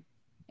like,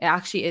 it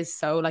actually is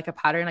so like a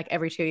pattern. Like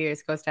every 2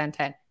 years it goes down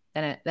 10,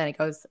 then it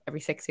goes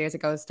every 6 years,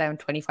 it goes down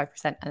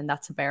 25%, and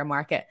that's a bear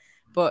market.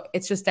 But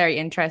it's just very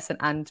interesting.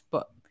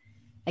 But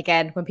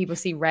again, when people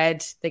see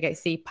red, they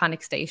see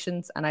panic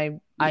stations.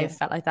 And I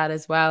felt like that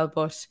as well.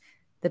 But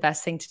the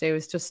best thing to do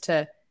is just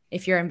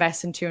if you're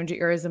investing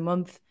 €200 a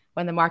month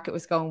when the market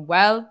was going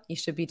well, you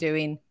should be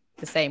doing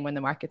the same when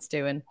the market's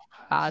doing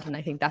bad. And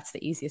I think that's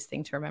the easiest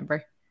thing to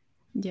remember.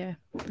 Yeah,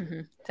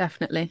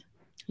 definitely.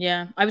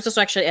 Yeah, I was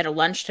also actually at a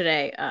lunch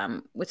today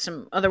with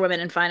some other women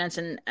in finance,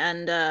 and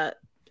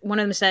one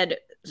of them said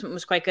something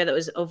was quite good. That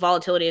was,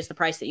 volatility is the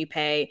price that you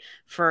pay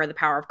for the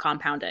power of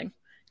compounding.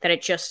 That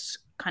it just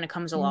kind of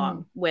comes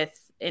along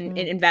with in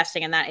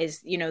investing, and that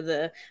is, you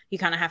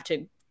kind of have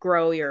to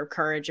grow your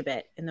courage a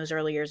bit in those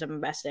early years of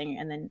investing,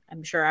 and then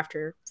I'm sure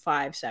after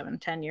 5, 7,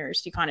 10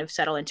 years, you kind of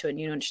settle into it and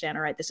you understand,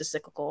 all right, this is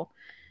cyclical,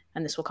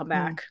 and this will come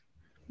back.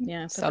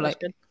 Yeah, so like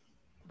good.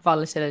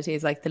 Volatility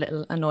is like the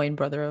little annoying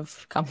brother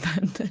of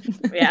compounding.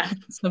 Yeah,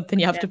 something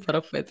you have to put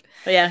up with.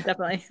 But yeah,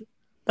 definitely.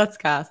 That's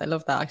gas. I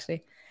love that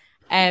actually.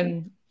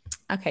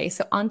 Okay,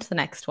 so on to the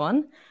next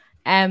one.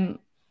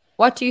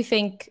 What do you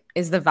think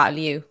is the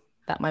value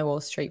that My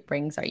Wall Street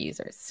brings our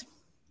users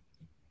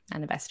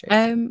and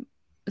investors?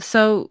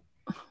 So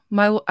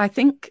I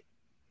think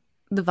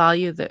the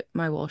value that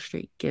My Wall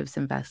Street gives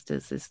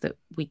investors is that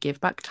we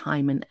give back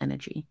time and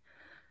energy.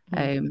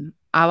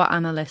 Our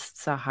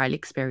analysts are highly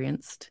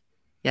experienced.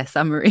 Yes,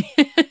 Anne-Marie.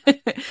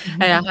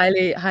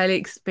 Highly, highly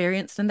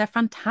experienced, and they're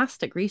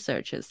fantastic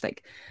researchers.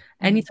 Like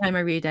anytime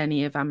I read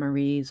any of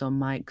Anne-Marie's or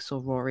Mike's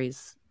or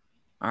Rory's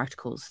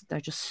articles,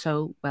 they're just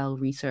so well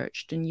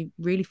researched, and you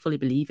really fully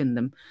believe in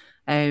them.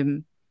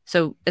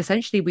 So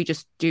essentially, we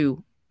just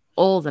do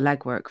all the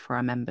legwork for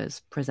our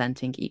members,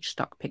 presenting each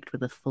stock picked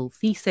with a full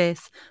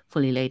thesis,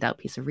 fully laid out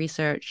piece of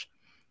research.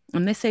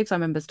 And this saves our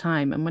members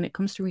time. And when it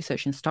comes to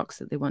researching stocks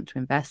that they want to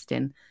invest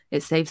in,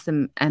 it saves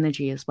them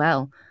energy as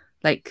well.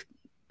 Like,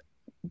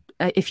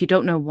 if you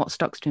don't know what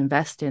stocks to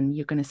invest in,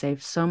 you're going to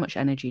save so much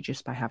energy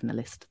just by having a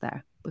list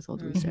there with all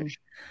the research.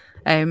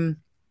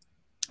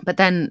 But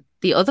then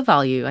the other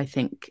value, I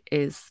think,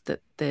 is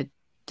that the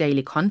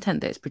daily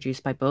content that is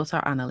produced by both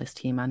our analyst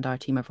team and our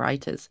team of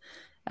writers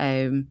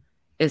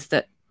is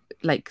that,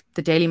 like,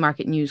 the daily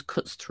market news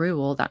cuts through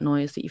all that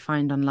noise that you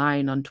find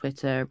online on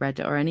Twitter,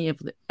 Reddit, or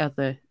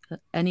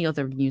any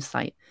other news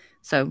site.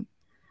 So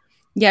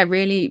yeah,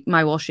 really,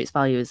 My Wall Street's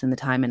value is in the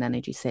time and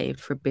energy saved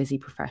for a busy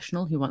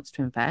professional who wants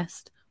to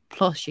invest.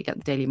 Plus, you get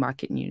the daily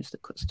market news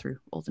that cuts through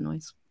all the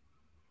noise.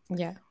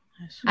 Yeah.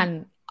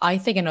 And I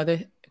think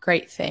another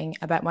great thing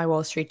about My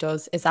Wall Street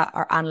is that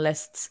our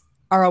analysts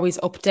are always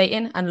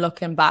updating and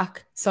looking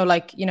back. So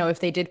like, if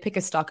they did pick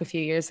a stock a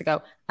few years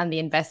ago and the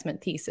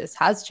investment thesis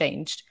has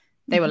changed,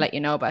 they will let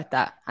you know about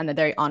that. And they're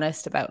very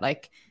honest about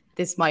like,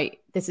 this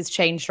has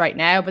changed right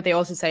now, but they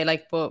also say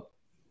like, but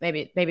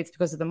maybe it's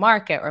because of the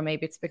market, or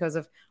maybe it's because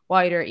of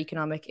wider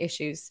economic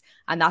issues.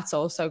 And that's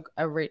also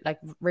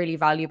really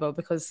valuable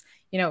because,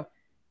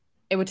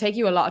 it would take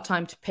you a lot of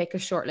time to pick a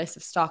short list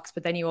of stocks,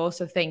 but then you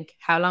also think,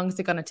 how long is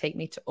it going to take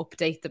me to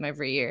update them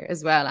every year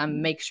as well,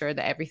 and make sure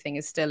that everything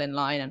is still in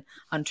line and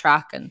on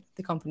track and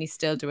the company's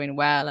still doing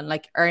well. And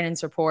like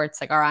earnings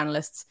reports, like our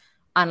analysts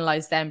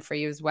analyze them for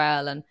you as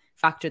well and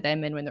factor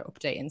them in when they're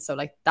updating. So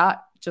like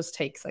that just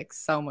takes like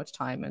so much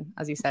time. And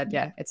as you said,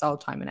 yeah, it's all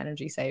time and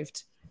energy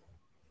saved.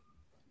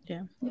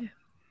 Yeah. You're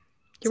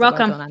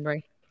welcome. Well done,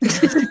 Anne-Marie.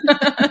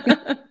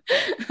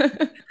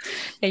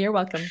 Yeah, you're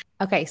welcome.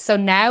 Okay, so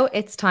now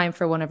it's time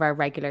for one of our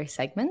regular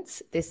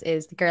segments. This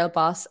is the Girl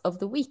Boss of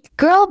the Week.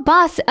 Girl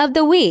Boss of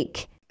the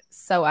Week.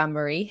 So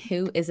Anne-Marie,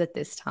 who is it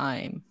this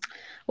time?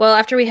 Well,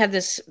 after we had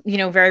this,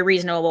 very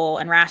reasonable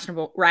and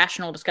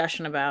rational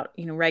discussion about,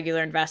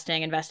 regular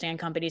investing in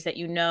companies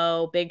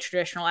that big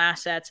traditional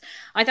assets,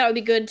 I thought it would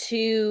be good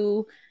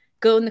to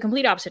go in the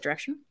complete opposite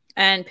direction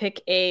and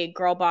pick a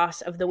Girl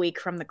Boss of the Week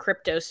from the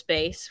crypto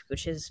space,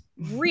 which has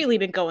really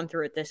been going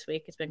through it this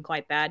week. It's been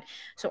quite bad.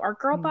 So our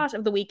Girl Boss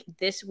of the Week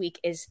this week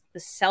is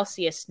the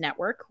Celsius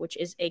Network, which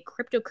is a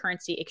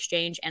cryptocurrency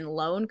exchange and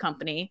loan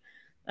company.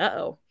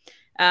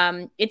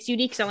 Its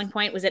unique selling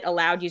point was it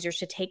allowed users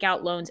to take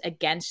out loans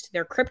against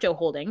their crypto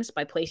holdings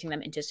by placing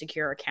them into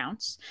secure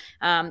accounts.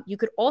 You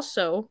could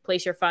also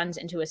place your funds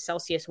into a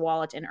Celsius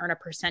wallet and earn a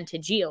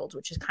percentage yield,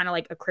 which is kind of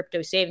like a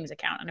crypto savings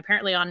account. And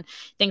apparently on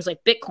things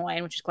like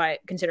Bitcoin, which is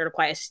considered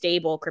quite a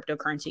stable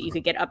cryptocurrency, you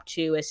could get up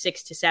to a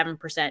 6 to 7%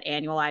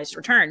 annualized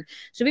return.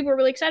 So people were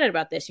really excited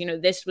about this.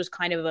 This was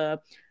kind of a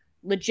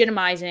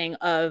legitimizing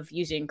of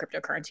using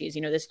cryptocurrencies.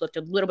 This looked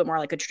a little bit more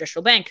like a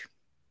traditional bank.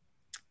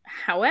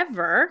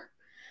 However,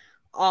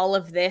 all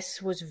of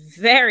this was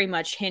very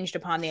much hinged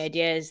upon the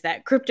ideas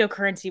that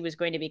cryptocurrency was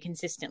going to be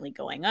consistently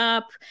going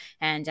up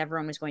and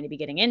everyone was going to be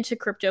getting into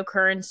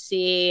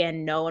cryptocurrency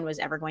and no one was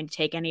ever going to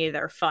take any of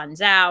their funds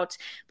out.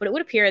 But it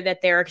would appear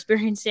that they're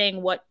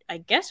experiencing what I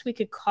guess we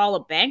could call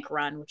a bank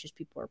run, which is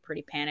people are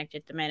pretty panicked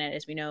at the minute.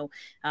 As we know,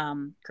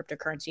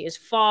 cryptocurrency is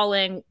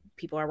falling.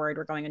 People are worried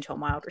we're going into a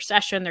mild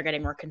recession. They're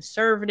getting more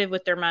conservative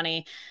with their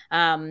money.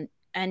 And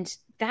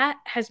that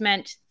has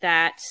meant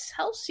that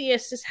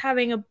Celsius is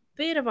having a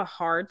bit of a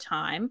hard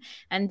time,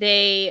 and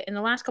they in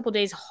the last couple of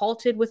days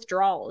halted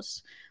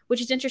withdrawals,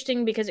 which is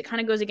interesting because it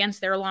kind of goes against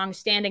their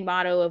long-standing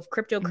motto of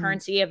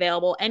cryptocurrency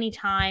available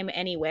anytime,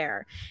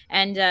 anywhere.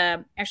 And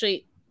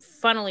actually,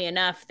 funnily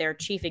enough, their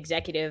chief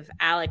executive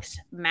Alex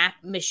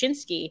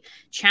Mashinsky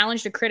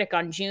challenged a critic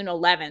on June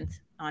 11th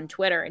on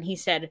Twitter, and he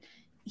said,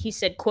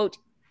 quote,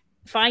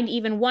 "Find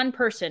even one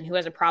person who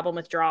has a problem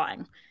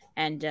withdrawing."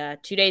 And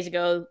 2 days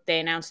ago, they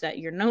announced that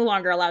you're no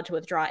longer allowed to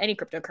withdraw any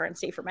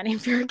cryptocurrency from any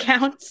of your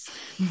accounts.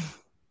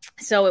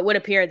 So it would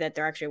appear that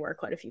there actually were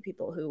quite a few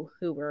people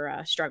who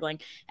were struggling.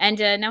 And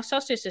now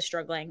Celsius is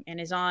struggling and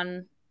is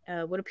on,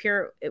 would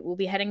appear it will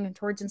be heading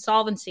towards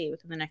insolvency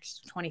within the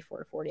next 24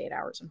 to 48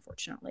 hours,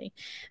 unfortunately.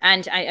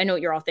 And I know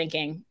what you're all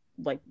thinking.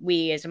 Like,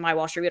 we as in My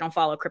Wall Street, we don't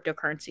follow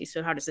cryptocurrency.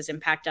 So how does this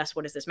impact us?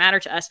 What does this matter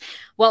to us?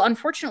 Well,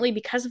 unfortunately,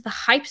 because of the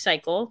hype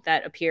cycle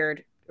that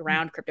appeared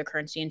around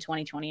cryptocurrency in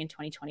 2020 and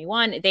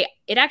 2021,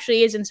 it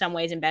actually is in some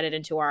ways embedded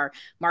into our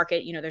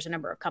market. There's a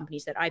number of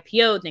companies that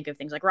IPO'd, think of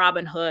things like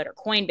Robinhood or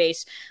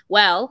Coinbase.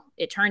 Well,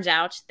 it turns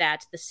out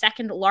that the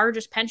second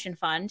largest pension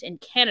fund in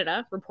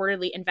Canada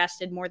reportedly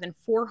invested more than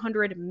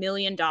 $400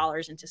 million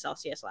into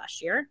Celsius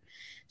last year.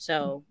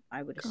 So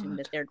I would assume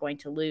that they're going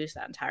to lose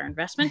that entire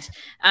investment.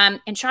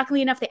 And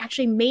shockingly enough, they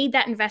actually made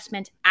that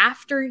investment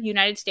after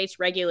United States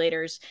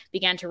regulators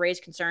began to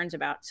raise concerns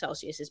about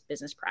Celsius's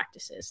business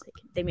practices.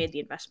 They made the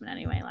investment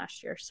anyway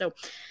last year. So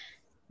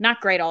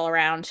not great all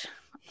around.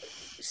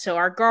 So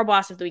our Girl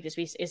Boss of the Week this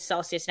week is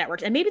Celsius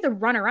Networks. And maybe the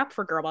runner-up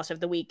for Girl Boss of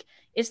the Week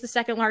is the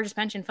second largest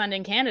pension fund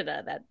in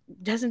Canada that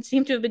doesn't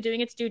seem to have been doing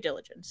its due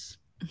diligence.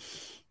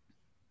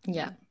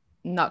 Yeah,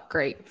 not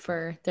great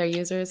for their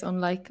users,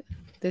 unlike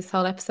this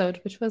whole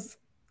episode, which was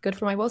good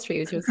for My Wall Street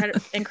users.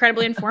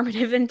 Incredibly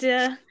informative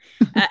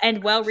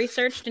and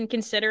well-researched and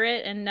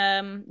considerate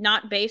and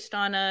not based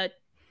on a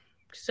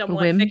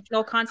somewhat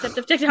fictional concept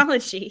of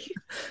technology.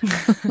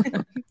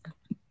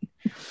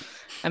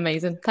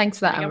 Amazing. Thanks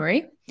for that,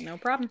 Anne-Marie. No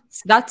problem.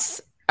 So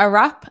that's a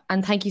wrap.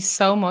 And thank you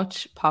so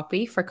much,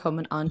 Poppy, for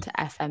coming on to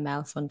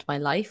FML Fund My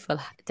Life. We'll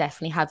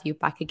definitely have you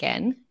back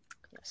again.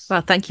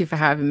 Well, thank you for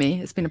having me.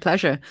 It's been a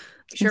pleasure.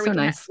 Sure,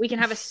 we can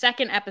have a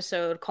second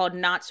episode called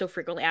Not So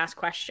Frequently Asked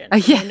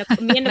Questions. Yeah.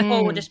 Me and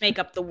Nicole will just make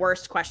up the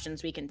worst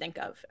questions we can think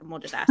of, and we'll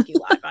just ask you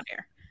live on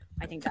air.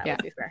 I think that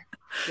would be fair.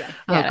 Yeah.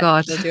 Oh,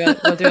 God.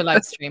 We'll do a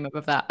live stream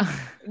of that.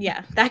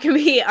 Yeah, that can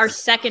be our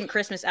second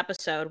Christmas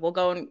episode. We'll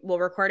go and we'll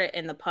record it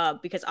in the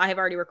pub because I have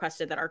already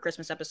requested that our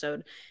Christmas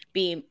episode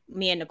be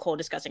me and Nicole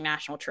discussing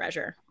National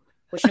Treasure,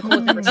 which Nicole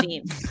has never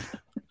seen.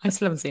 I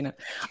still haven't seen it.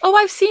 Oh,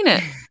 I've seen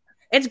it.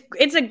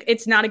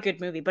 It's not a good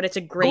movie, but it's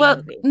a great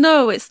movie.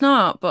 No, it's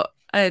not. But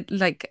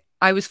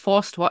I was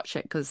forced to watch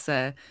it because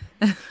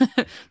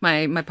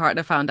my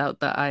partner found out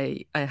that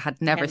I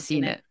had never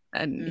seen it,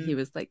 and he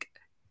was like,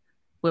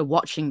 "We're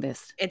watching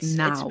this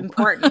now. It's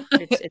important.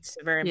 It's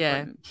very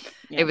important."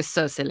 Yeah. It was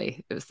so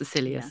silly. It was the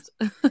silliest.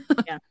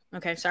 Yeah.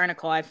 Okay. Sorry,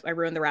 Nicole. I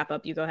ruined the wrap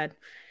up. You go ahead.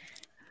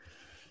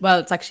 Well,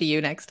 it's actually you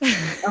next.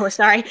 Oh,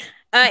 sorry.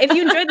 If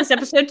you enjoyed this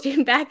episode,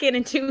 tune back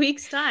in 2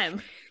 weeks'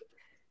 time.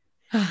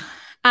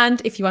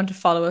 And if you want to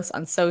follow us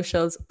on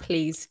socials,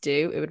 please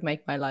do. It would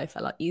make my life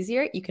a lot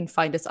easier. You can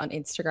find us on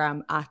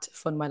Instagram at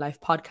Fund My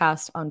Life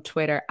Podcast, on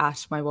Twitter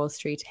at My Wall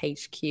Street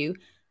HQ,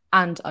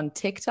 and on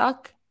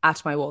TikTok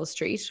at My Wall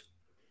Street,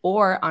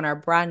 or on our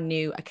brand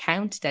new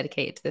account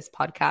dedicated to this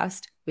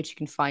podcast, which you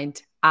can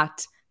find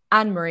at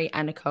Anne-Marie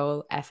and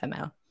Nicole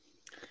FML.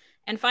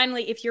 And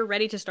finally, if you're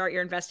ready to start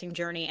your investing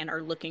journey and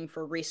are looking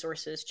for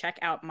resources, check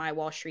out My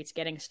Wall Street's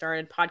Getting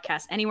Started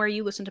podcast anywhere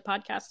you listen to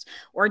podcasts,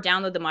 or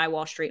download the My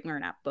Wall Street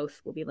Learn app.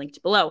 Both will be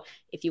linked below.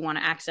 If you want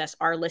to access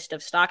our list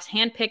of stocks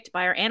handpicked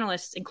by our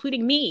analysts,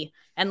 including me,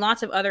 and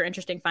lots of other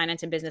interesting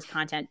finance and business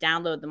content,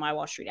 download the My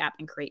Wall Street app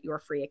and create your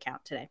free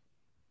account today.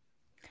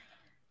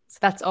 So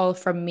that's all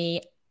from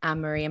me,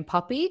 Anne-Marie and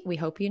Poppy. We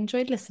hope you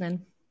enjoyed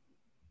listening.